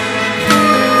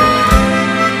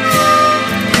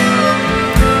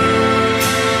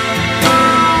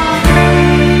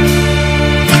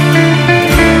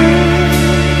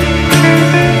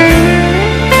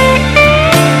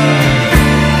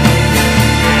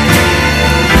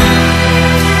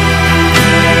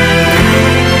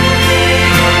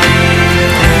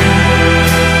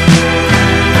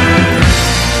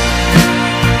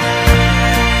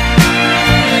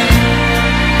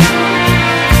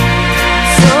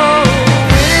 So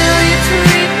will you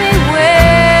treat me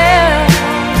well?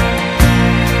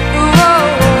 Oh,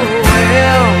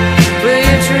 will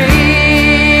you treat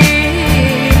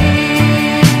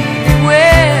me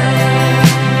well?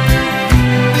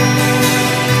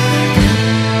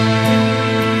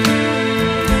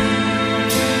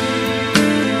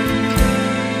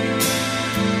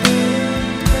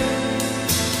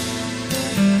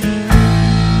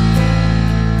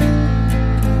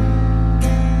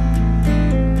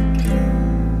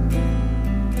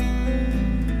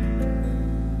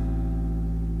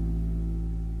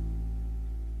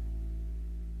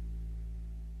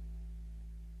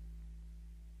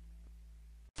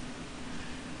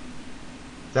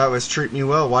 That was Treat Me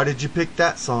Well. Why did you pick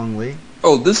that song, Lee?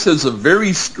 Oh, this has a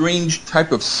very strange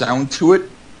type of sound to it.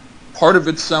 Part of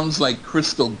it sounds like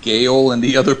Crystal Gale, and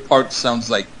the other part sounds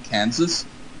like Kansas.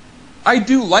 I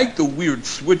do like the weird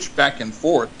switch back and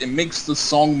forth. It makes the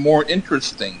song more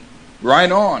interesting.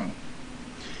 Right on.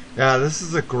 Yeah, this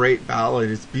is a great ballad.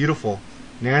 It's beautiful.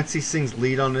 Nancy sings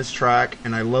lead on this track,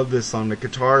 and I love this song. The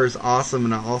guitar is awesome,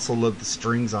 and I also love the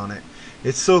strings on it.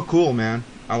 It's so cool, man.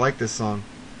 I like this song.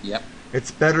 Yep. It's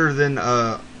better than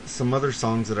some other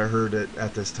songs that I heard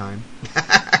at this time.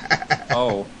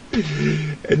 Oh.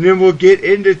 And then we'll get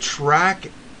into track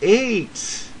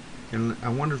 8. And I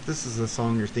wonder if this is the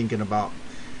song you're thinking about.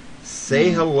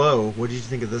 Say Hello. What did you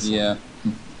think of this one? Yeah.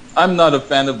 I'm not a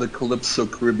fan of the Calypso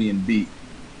Caribbean beat.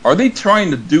 Are they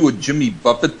trying to do a Jimmy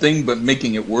Buffett thing but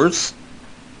making it worse?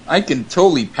 I can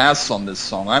totally pass on this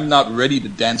song. I'm not ready to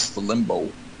dance the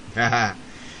limbo.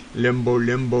 Limbo,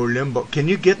 limbo, limbo. Can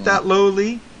you get that low,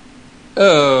 Lee?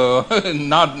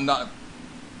 Not.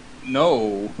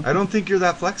 No. I don't think you're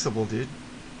that flexible, dude.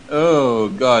 Oh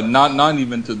God, not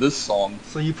even to this song.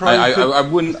 So you probably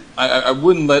I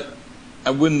wouldn't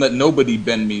let nobody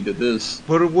bend me to this.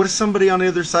 But what if somebody on the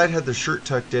other side had their shirt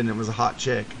tucked in and it was a hot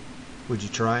chick? Would you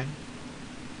try?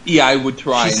 Yeah, I would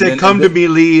try. She said, "Come to me,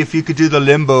 Lee. If you could do the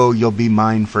limbo, you'll be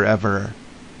mine forever."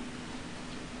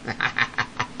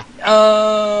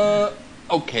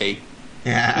 Okay.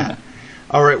 Yeah.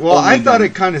 All right. Well, I thought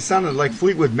it kind of sounded like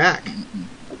Fleetwood Mac.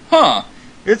 Huh.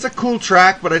 It's a cool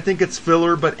track, but I think it's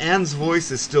filler. But Anne's voice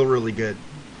is still really good.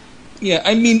 Yeah,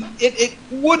 I mean, it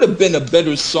would have been a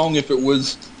better song if it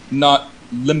was not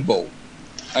Limbo.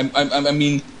 I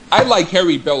mean, I like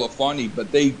Harry Belafonte,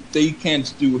 but they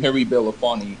can't do Harry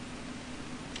Belafonte.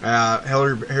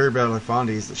 Harry Belafonte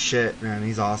is the shit, man.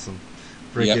 He's awesome.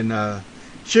 Freaking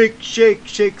shake, shake,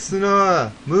 shake,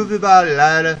 Sonora, move your body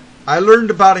lighter. I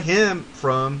learned about him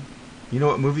from, you know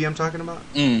what movie I'm talking about?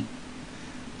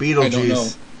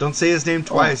 Beetlejuice. Don't say his name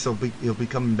twice. He'll be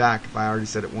coming back if I already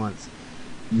said it once.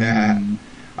 Yeah.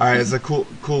 All right, it's a cool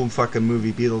fucking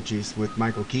movie, Beetlejuice, with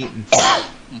Michael Keaton.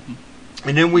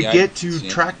 And then we get to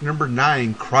track number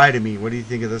 9, "Cry to Me." What do you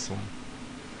think of this one?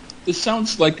 This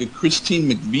sounds like a Christine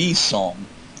McVie song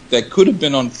that could have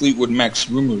been on Fleetwood Mac's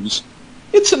Rumors.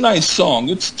 It's a nice song.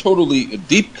 It's totally a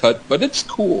deep cut, but it's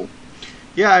cool.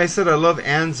 Yeah, I said I love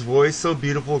Anne's voice. So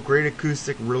beautiful, great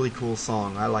acoustic, really cool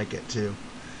song. I like it too.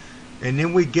 And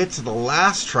then we get to the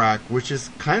last track, which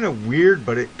is kind of weird,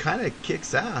 but it kind of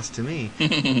kicks ass to me.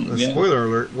 Spoiler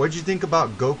alert. What'd you think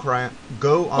about Go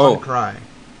On Cry?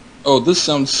 Oh, this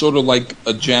sounds sort of like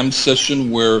a jam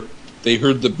session where they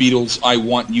heard the Beatles' "I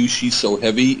Want You, She's So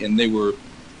Heavy," and they were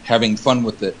having fun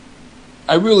with it.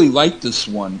 I really like this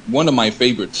one. One of my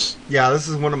favorites. Yeah, this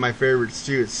is one of my favorites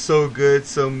too. It's so good,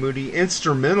 so moody.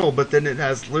 Instrumental, but then it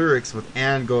has lyrics with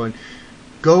Anne going,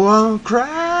 "Go on,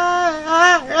 cry."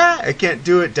 I can't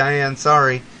do it, Diane.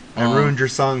 Sorry. I ruined your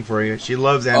song for you. She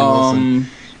loves Ann Wilson.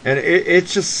 And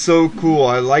it's just so cool.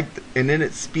 I like, and then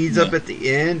it speeds up at the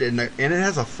end, and it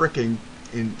has a freaking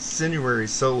incendiary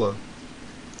solo.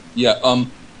 Yeah.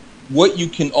 What you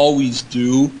can always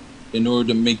do in order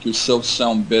to make yourself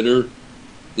sound better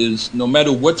is, no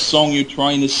matter what song you're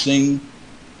trying to sing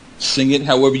it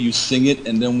however you sing it,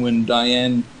 and then when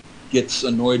Diane gets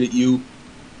annoyed at you,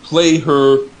 play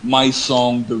her my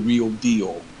song, The Real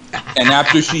Deal. And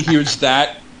after she hears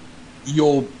that,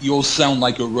 you'll sound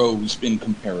like a rose in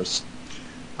comparison.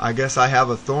 I guess I have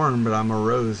a thorn, but I'm a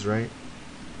rose, right?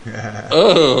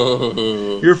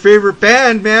 Oh. Your favorite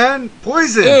band, man?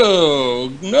 Poison.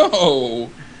 Oh, no.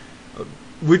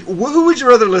 Who would you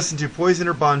rather listen to, Poison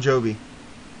or Bon Jovi?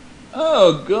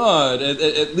 Oh, God.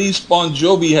 At least Bon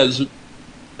Jovi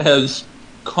has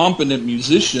competent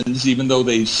musicians, even though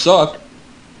they suck.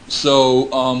 So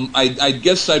I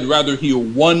guess I'd rather hear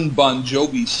one Bon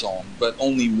Jovi song, but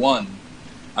only one.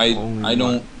 I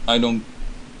don't.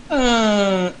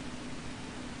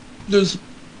 There's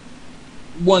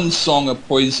one song of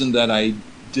Poison that I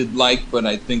did like, but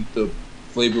I think the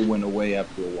flavor went away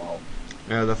after a while.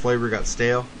 Yeah, the flavor got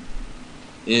stale.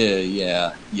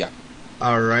 Yeah.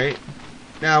 All right.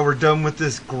 Now we're done with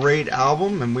this great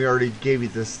album, and we already gave you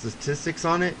the statistics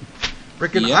on it.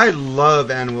 Frickin', I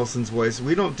love Ann Wilson's voice.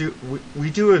 We do too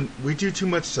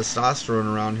much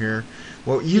testosterone around here.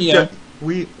 Well,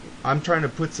 I'm trying to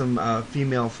put some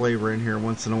female flavor in here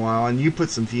once in a while, and you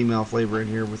put some female flavor in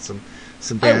here with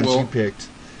some bands you picked.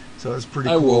 So it's pretty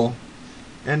cool. Will.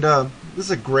 And this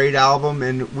is a great album,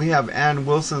 and we have Ann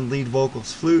Wilson lead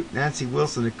vocals, flute, Nancy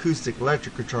Wilson acoustic,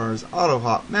 electric guitars, auto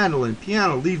hop, mandolin,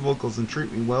 piano, lead vocals, and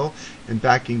Treat Me Well, and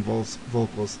backing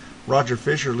vocals. Roger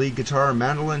Fisher lead guitar,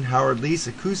 mandolin, Howard Leese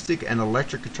acoustic and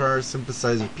electric guitar,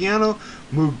 synthesizer, piano,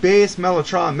 Moog bass,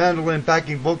 mellotron, mandolin,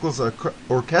 backing vocals,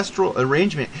 orchestral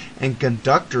arrangement, and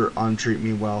conductor on Treat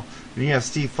Me Well. And you have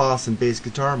Steve Foss in bass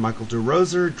guitar, Michael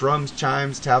DeRosa, drums,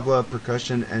 chimes, tabla,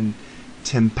 percussion, and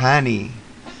timpani.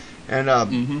 And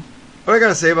what I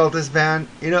gotta say about this band,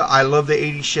 I love the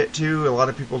 80s shit too. A lot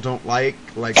of people don't like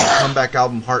the comeback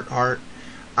album Heart.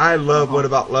 I love What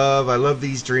About Love. I love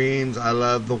These Dreams. I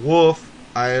love The Wolf.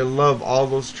 I love all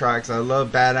those tracks. I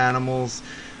love Bad Animals.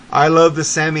 I love the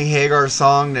Sammy Hagar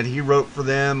song that he wrote for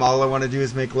them, All I Want to Do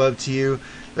Is Make Love to You.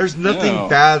 There's nothing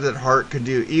bad that Heart could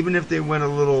do, even if they went a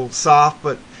little soft,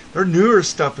 but their newer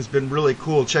stuff has been really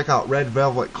cool. Check out Red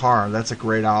Velvet Car. That's a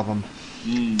great album.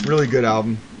 Really good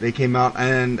album. They came out,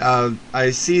 and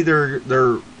I see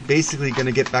they're basically going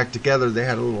to get back together. They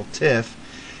had a little tiff.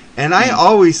 And I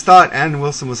always thought Ann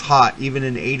Wilson was hot, even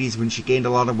in the 80s when she gained a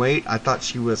lot of weight. I thought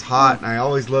she was hot, and I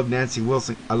always loved Nancy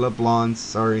Wilson. I love blondes,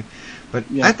 sorry. But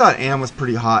I thought Ann was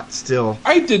pretty hot still.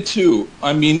 I did too.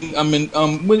 I mean,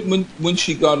 when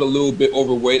she got a little bit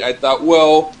overweight, I thought,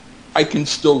 well, I can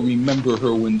still remember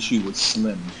her when she was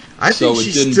slim. I think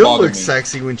she still looked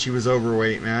sexy when she was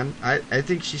overweight, man. I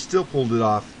think she still pulled it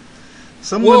off.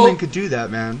 Some women could do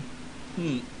that, man.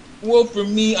 Well, for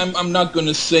me, I'm not going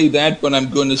to say that, but I'm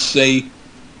going to say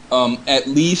at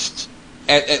least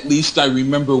I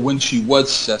remember when she was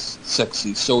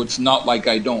sexy. So it's not like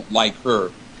I don't like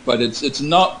her. But it's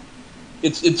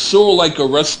sort of like a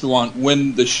restaurant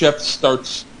when the chef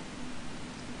starts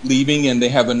leaving and they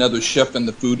have another chef and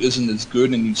the food isn't as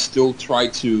good, and you still try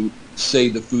to say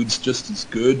the food's just as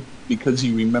good because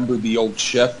you remember the old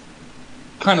chef.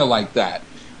 Kind of like that.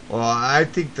 Well, I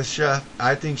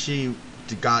think she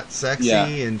got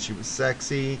sexy and she was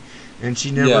sexy, and she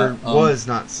never was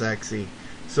not sexy.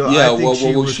 So I think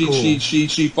she was cool.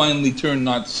 She finally turned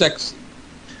not sexy.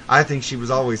 I think she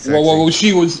was always sexy. Well,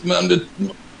 she was.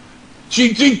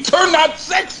 She turned out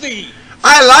sexy.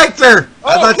 I liked her.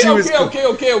 I thought she was cool.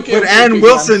 Okay. But Ann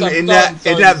Wilson in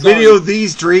that video,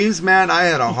 These Dreams, man, I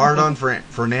had a hard on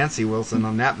for Nancy Wilson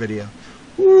on that video.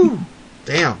 Woo,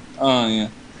 damn. Oh yeah,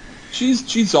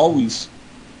 she's always.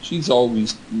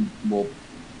 Well,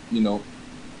 you know,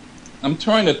 I'm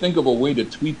trying to think of a way to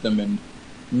tweet them and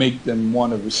make them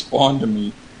want to respond to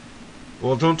me.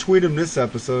 Well, don't tweet them this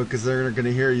episode because they're going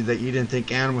to hear you that you didn't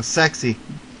think Ann was sexy.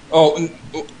 Oh,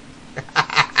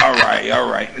 all right.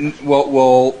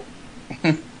 Well,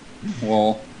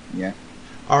 yeah.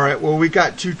 All right. Well, we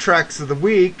got 2 tracks of the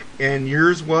week, and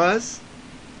yours was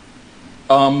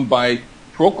by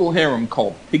Procol Harum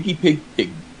called Piggy Pig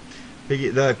Pig.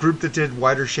 The group that did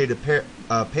Whiter Shade of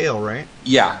Pale, right?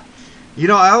 Yeah. You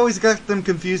know, I always got them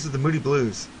confused with the Moody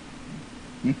Blues.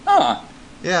 Huh.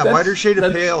 Yeah, Whiter Shade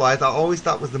of Pale, I always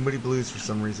thought was the Moody Blues for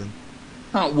some reason.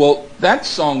 Well, that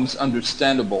song's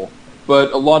understandable,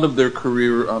 but a lot of their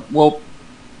career,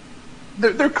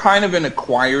 they're kind of an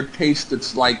acquired taste.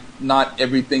 It's like not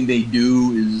everything they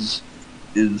do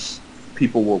is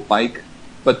people will like,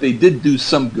 but they did do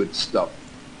some good stuff.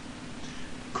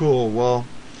 Cool. Well,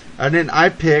 and then I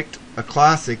picked a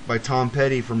classic by Tom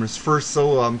Petty from his first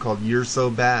solo album called You're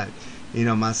So Bad. You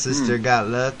know, my sister got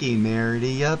lucky, married a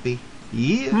yuppie.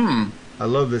 Yeah. I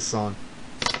love this song.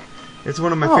 It's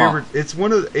one of my favorite. It's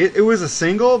one of it was a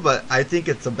single, but I think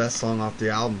it's the best song off the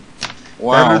album.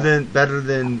 Wow. Better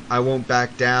than I Won't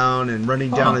Back Down and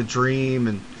Running Down a Dream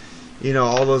and you know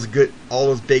all those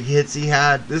big hits he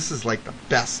had. This is like the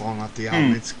best song off the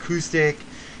album. It's acoustic.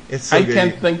 It's so good. I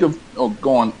can't think of. Oh,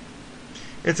 go on.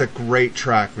 It's a great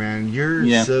track, man.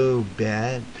 You're so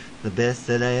bad, the best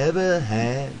that I ever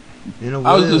had.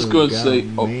 I was just going to say.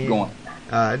 Oh, go on.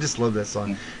 I just love that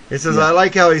song. It says, I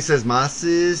like how he says, my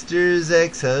sister's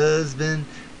ex-husband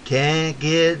can't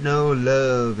get no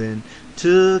lovin'.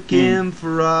 Took him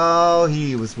for all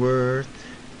he was worth.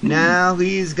 Now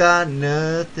he's got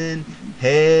nothing,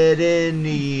 head in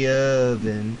the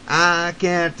oven. I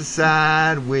can't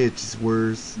decide which is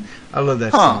worse. I love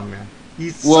that song, man.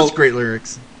 He's such great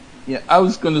lyrics. Yeah, I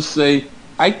was going to say,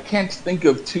 I can't think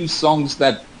of 2 songs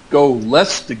that go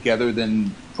less together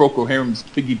than Procol Harum's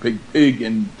Piggy Pig Pig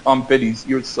and Tom Petty's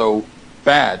You're So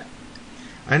Bad.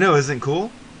 I know, isn't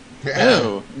cool?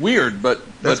 Oh, weird, but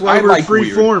that's why we're like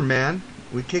free form, man.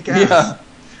 We kick ass.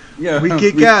 Yeah. We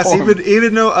kick ass.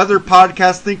 Even though other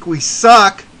podcasts think we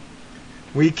suck,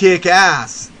 we kick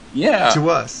ass. Yeah. To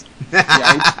us.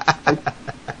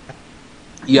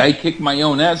 I kick my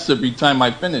own ass every time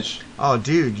I finish. Oh,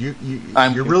 dude,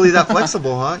 you're really that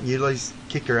flexible, huh? You like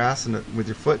kick your ass with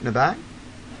your foot in the back?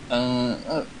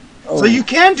 So you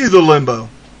can do the limbo.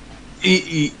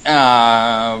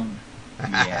 Yeah.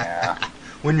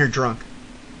 When you're drunk.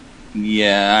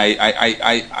 Yeah,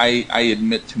 I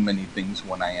admit too many things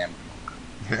when I am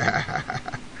drunk.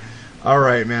 All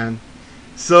right, man.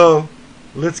 So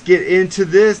let's get into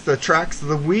this. The tracks of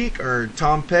the week are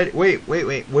Tom Petty. Wait.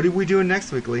 What are we doing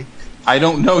next week, Lee? I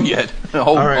don't know yet.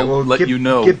 All right, I'll let you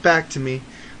know. Get back to me.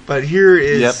 But here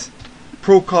is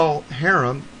Procol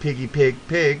Harum, Piggy Pig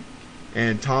Pig,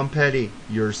 and Tom Petty,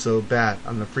 You're So Bad,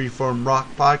 on the Freeform Rock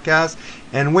Podcast.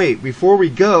 And wait, before we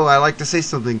go, I like to say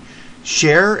something.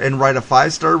 Share and write a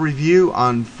 5-star review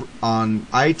on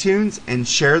iTunes, and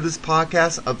share this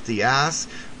podcast up the ass.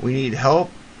 We need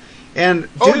help. And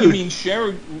dude, you mean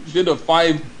Cher did a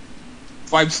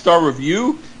 5-star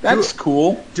review? That's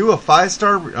cool. Do a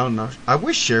 5-star. Oh no, I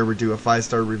wish Cher would do a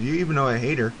 5-star review, even though I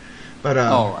hate her. But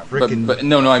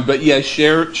but yeah,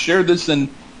 share this and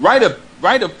write a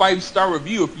 5-star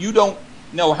review. If you don't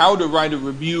know how to write a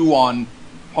review on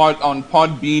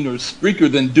Podbean or Spreaker,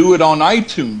 then do it on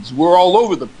iTunes. We're all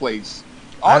over the place.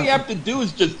 All you have to do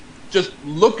is just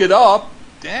look it up.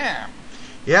 Damn.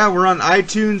 Yeah, we're on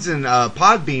iTunes and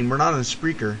Podbean. We're not on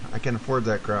Spreaker. I can't afford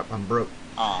that crap. I'm broke.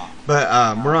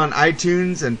 But we're on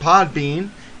iTunes and Podbean.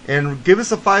 And give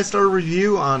us a 5-star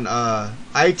review on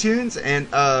iTunes, and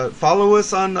follow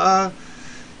us on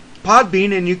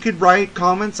Podbean, and you could write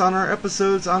comments on our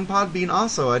episodes on Podbean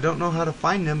also. I don't know how to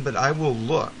find them, but I will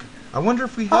look. I wonder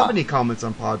if we have any comments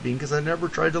on Podbean, because I never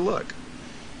tried to look.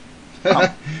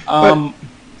 I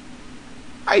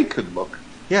could look.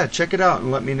 Yeah, check it out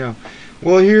and let me know.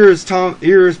 Well, here is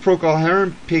Procol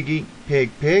Harum, Piggy,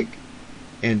 Pig, Pig,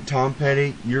 and Tom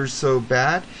Petty, You're So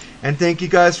Bad. And thank you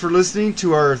guys for listening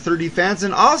to our 30 fans.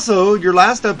 And also, your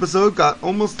last episode got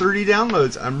almost 30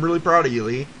 downloads. I'm really proud of you,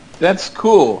 Lee. That's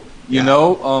cool. You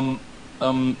know,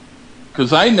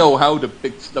 because I know how to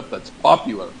pick stuff that's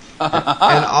popular.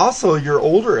 And also, your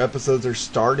older episodes are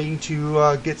starting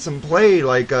to get some play.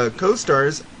 Like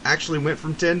Co-Stars actually went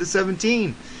from 10 to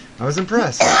 17. I was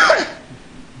impressed.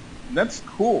 That's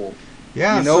cool.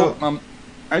 Yeah, you know,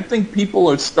 I think people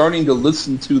are starting to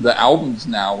listen to the albums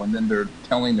now, and then they're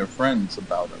telling their friends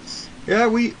about us. Yeah,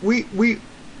 we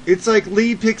it's like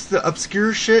Lee picks the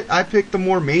obscure shit, I pick the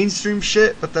more mainstream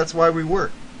shit, but that's why we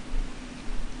work.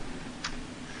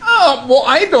 Well,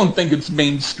 I don't think it's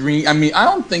mainstream. I mean, I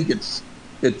don't think it's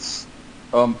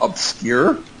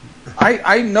obscure.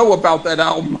 I know about that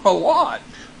album a lot.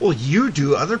 Well, you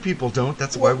do. Other people don't.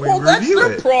 That's why we review that's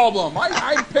their it. problem.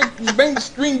 I pick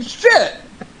mainstream shit.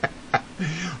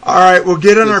 All right, well,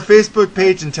 get on our Facebook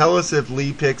page and tell us if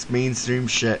Lee picks mainstream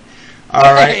shit.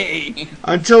 All right. Hey.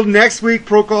 Until next week,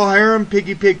 Procol Harum,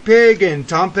 Piggy Pig Pig, and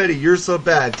Tom Petty, You're So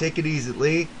Bad. Take it easy,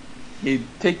 Lee. Hey,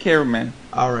 take care, man.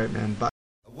 All right, man. Bye.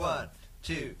 1,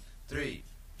 2, 3,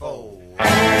 4.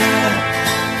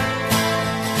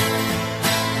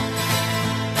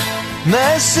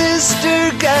 My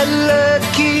sister got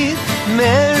lucky,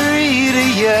 married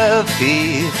a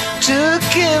yuppie, took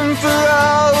him for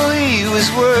all he was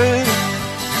worth.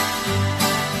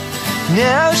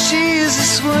 Now she's a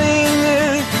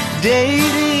swinger,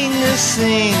 dating a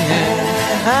singer.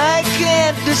 I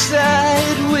can't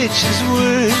decide which is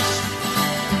worse.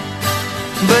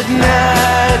 But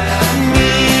not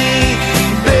me,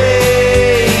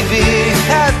 baby.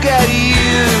 I've got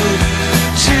you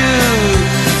to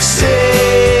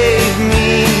save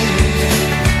me.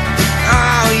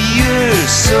 Oh, you're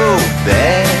so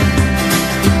bad.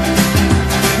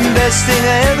 Best thing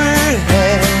I ever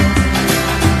had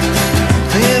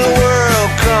in a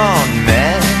world gone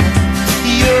mad.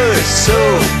 You're so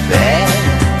bad.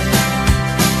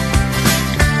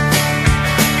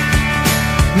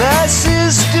 My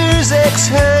sister's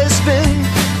ex-husband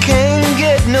can't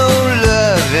get no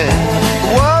loving,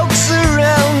 walks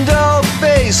around all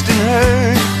based and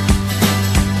hurt.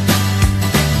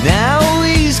 Now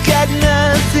he's got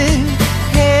nothing,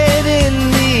 head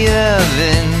in the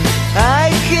oven.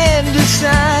 I can't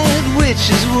decide which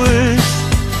is worse.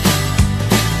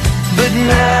 But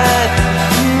not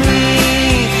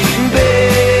me,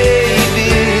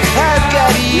 baby. I've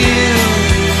got you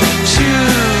to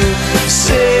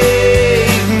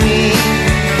save me.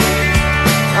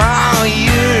 Oh,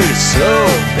 you're so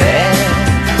bad.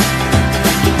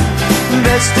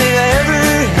 Best thing I ever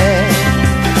had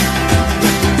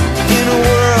in a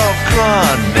world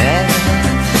gone mad.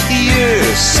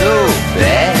 You're so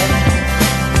bad.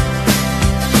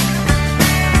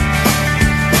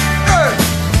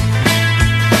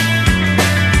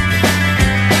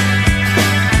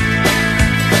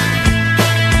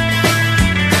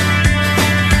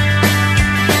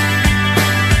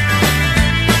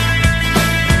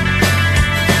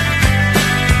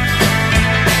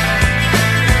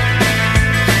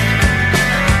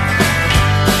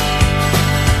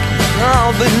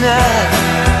 But not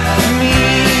me,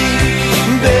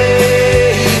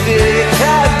 baby.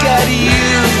 I've got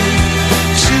you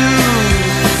to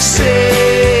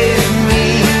save me.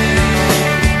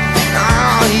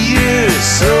 Oh, you're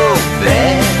so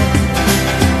bad.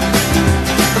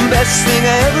 Best thing I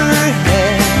ever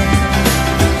had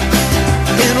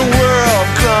in a world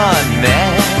gone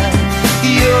mad.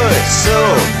 You're so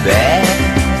bad.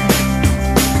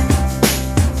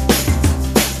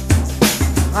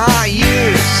 Ah,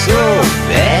 you're so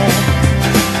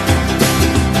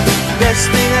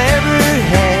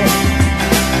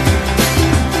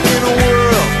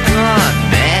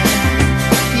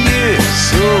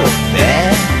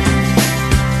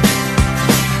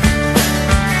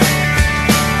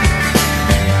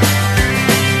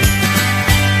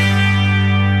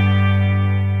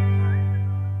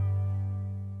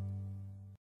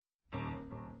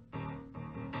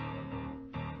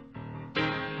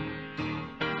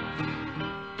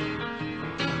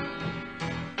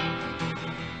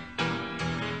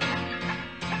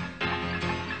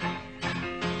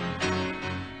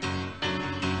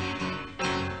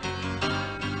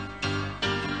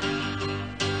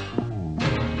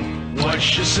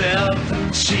Wash yourself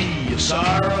and see your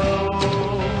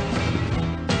sorrow.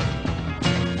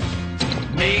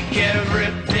 Make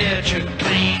every picture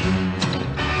clean.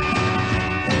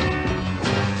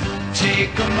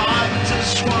 Take a mop to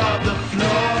swab the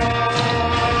floor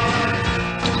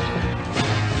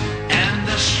and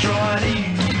destroy the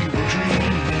evil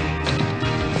dream.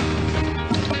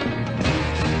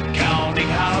 Counting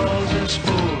houses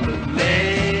full of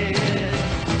lead.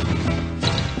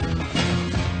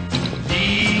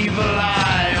 Evil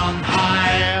eye on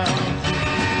high.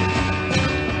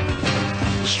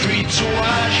 Streets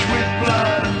awash with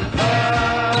blood and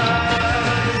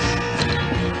pus.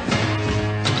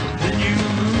 The new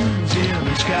moon's in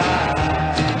the sky.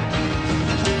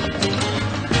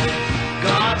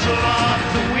 God's aloft,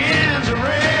 the winds are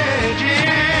raging.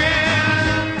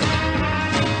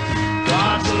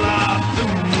 God's aloft, the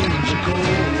winds are cold.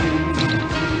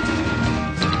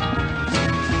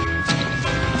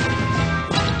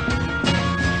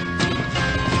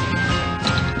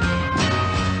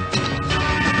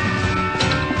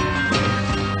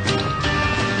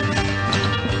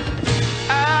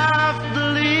 After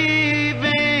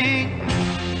leaving,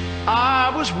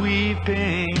 I was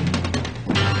weeping.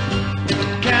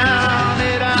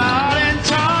 Counted out in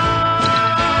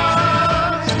times.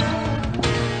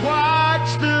 Watch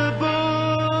the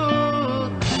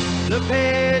book, the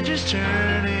pages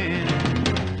turning.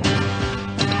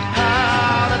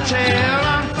 How the tale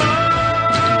unfolds.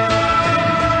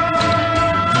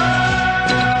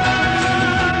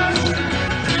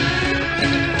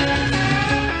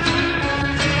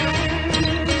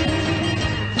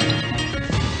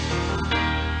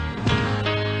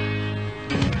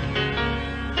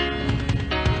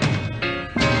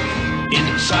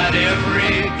 Inside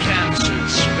every cancer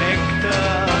specter.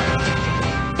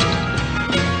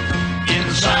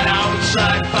 Inside,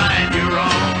 outside, find your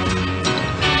own.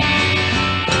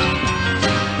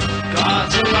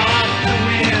 God's aloft, the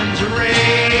winds are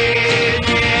raging.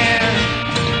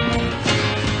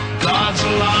 God's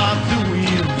aloft, the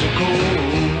winds are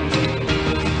cold.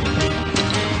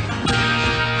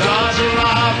 God's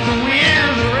aloft, the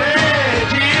winds are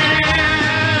raging.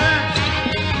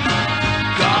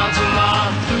 God's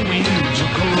aloft, the winds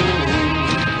are cold.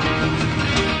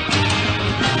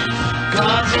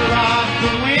 God's aloft,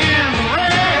 the winds are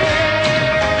raging.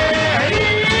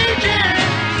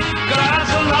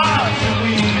 God's aloft, the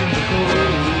winds are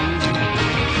cold.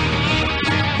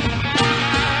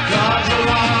 God's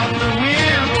aloft, the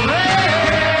winds are raging.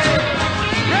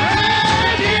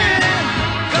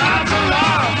 God's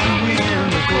aloft, the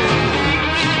winds are cold.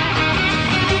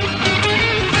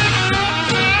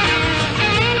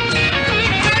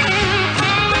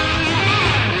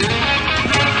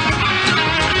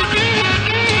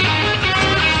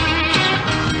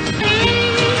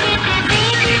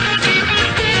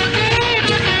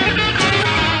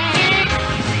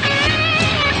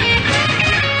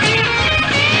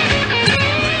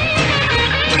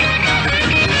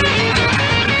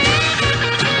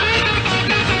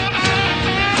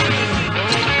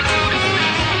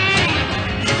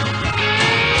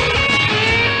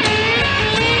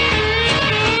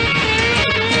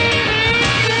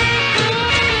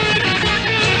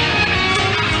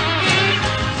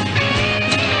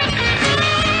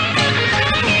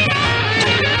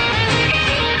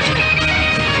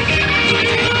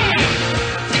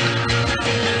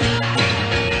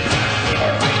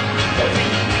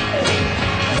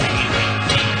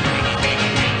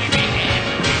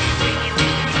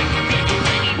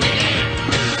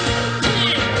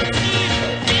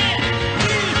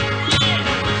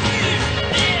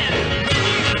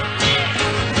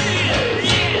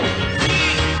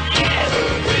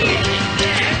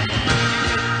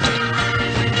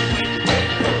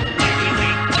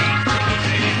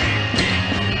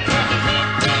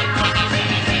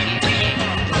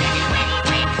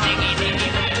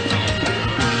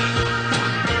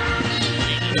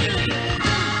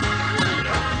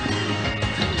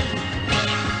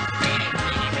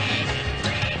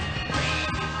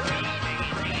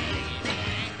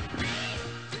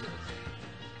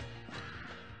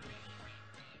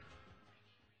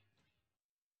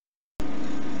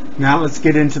 Now let's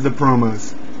get into the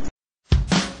promos.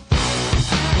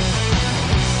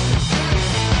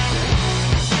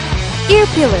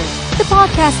 Earpillar, the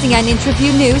podcasting and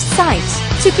interview news site.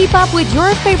 To keep up with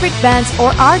your favorite bands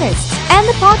or artists and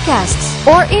the podcasts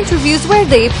or interviews where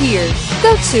they appear,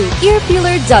 go to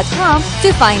earpillar.com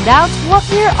to find out what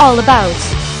we're all about.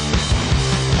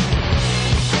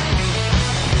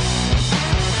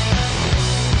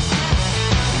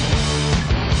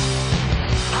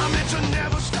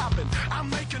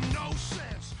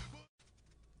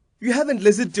 You haven't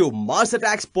listened to Mars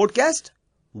Attacks podcast?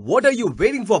 What are you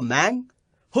waiting for, man?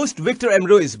 Host Victor M.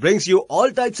 Ruiz brings you all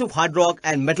types of hard rock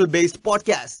and metal-based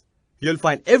podcasts. You'll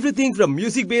find everything from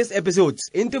music-based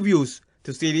episodes, interviews,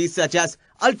 to series such as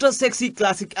Ultra Sexy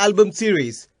Classic Album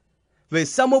Series, where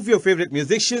some of your favorite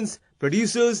musicians,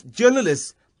 producers,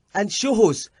 journalists, and show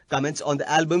hosts comments on the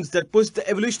albums that push the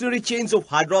evolutionary chains of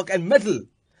hard rock and metal.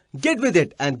 Get with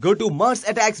it and go to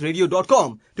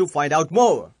MarsAttacksRadio.com to find out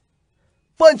more.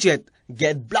 Punch it,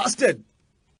 get blasted!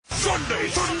 Sunday,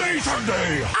 Sunday,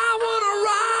 Sunday. I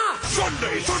wanna rock.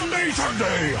 Sunday, Sunday,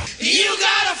 Sunday. You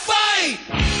gotta fight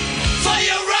for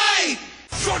your right.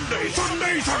 Sunday,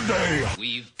 Sunday, Sunday.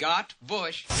 We've got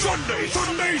Bush. Sunday,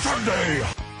 Sunday, Sunday.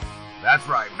 That's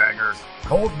right, bangers.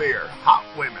 Cold beer, hot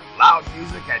women, loud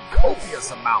music, and copious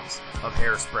amounts of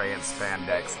hairspray and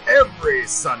spandex. Every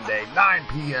Sunday, 9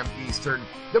 p.m. Eastern,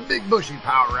 the Big Bushy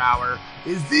Power Hour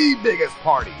is the biggest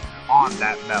party on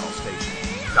that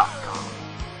metalstation.com.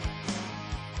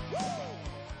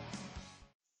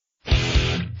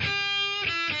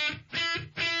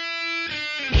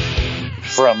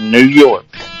 From New York.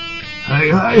 Hey,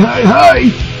 hey, hey,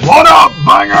 hey! What up,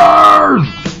 bangers?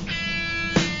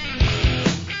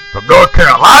 From North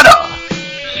Carolina.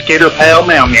 Skitter Pal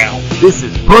Meow Meow. This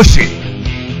is Bushy.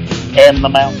 And the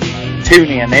Mountain Man. Tune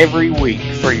in every week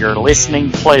for your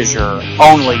listening pleasure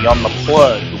only on The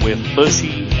Plug with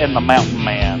Bushy and the Mountain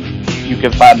Man. You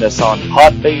can find us on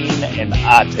Podbean and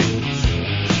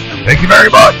iTunes. Thank you very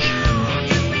much.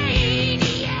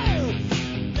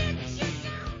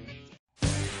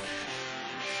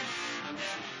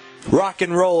 Rock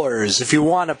and rollers, if you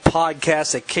want a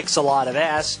podcast that kicks a lot of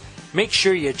ass, make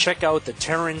sure you check out the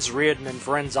Terrence Reardon and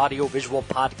Friends audiovisual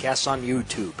podcast on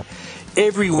YouTube.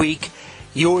 Every week,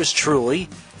 yours truly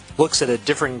looks at a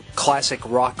different classic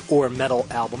rock or metal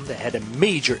album that had a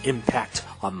major impact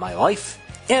on my life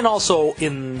and also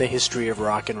in the history of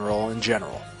rock and roll in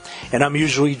general. And I'm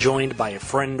usually joined by a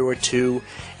friend or two,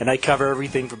 and I cover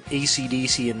everything from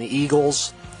AC/DC and the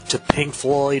Eagles to Pink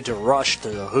Floyd, to Rush, to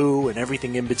The Who, and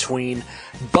everything in between.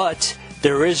 But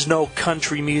there is no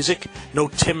country music, no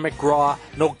Tim McGraw,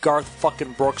 no Garth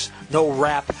fucking Brooks, no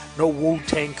rap, no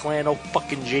Wu-Tang Clan, no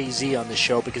fucking Jay-Z on the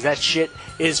show, because that shit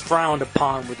is frowned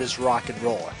upon with this rock and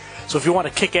roller. So if you want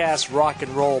a kick-ass rock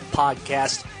and roll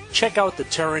podcast, check out the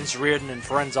Terrence Reardon and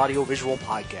Friends audiovisual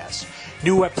podcast.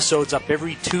 New episodes up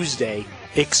every Tuesday,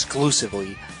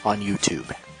 exclusively on YouTube.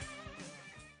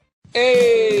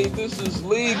 Hey, this is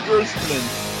Lee Gerstmann,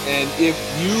 and if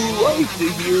you like to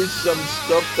hear some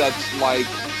stuff that's like,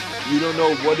 you don't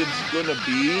know what it's gonna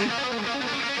be,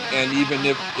 and even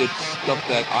if it's stuff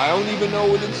that I don't even know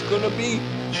what it's gonna be,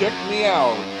 check me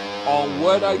out on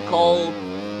what I call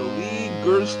the Lee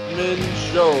Gerstmann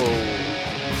Show,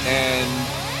 and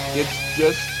it's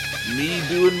just me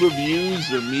doing reviews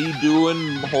or me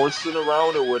doing horsing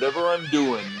around or whatever I'm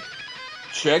doing.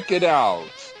 Check it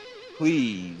out,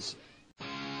 please.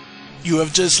 You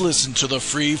have just listened to the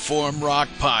Freeform Rock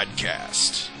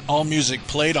Podcast. All music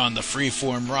played on the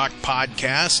Freeform Rock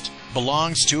Podcast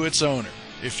belongs to its owner.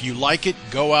 If you like it,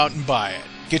 go out and buy it.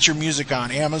 Get your music on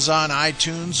Amazon,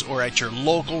 iTunes, or at your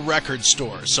local record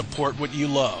store. Support what you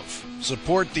love.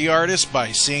 Support the artist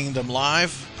by seeing them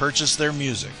live. Purchase their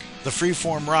music. The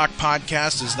Freeform Rock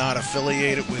Podcast is not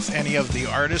affiliated with any of the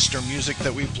artists or music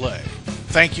that we play.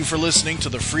 Thank you for listening to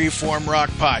the Freeform Rock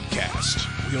Podcast.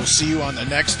 We'll see you on the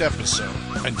next episode.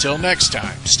 Until next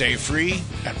time, stay free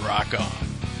and rock on.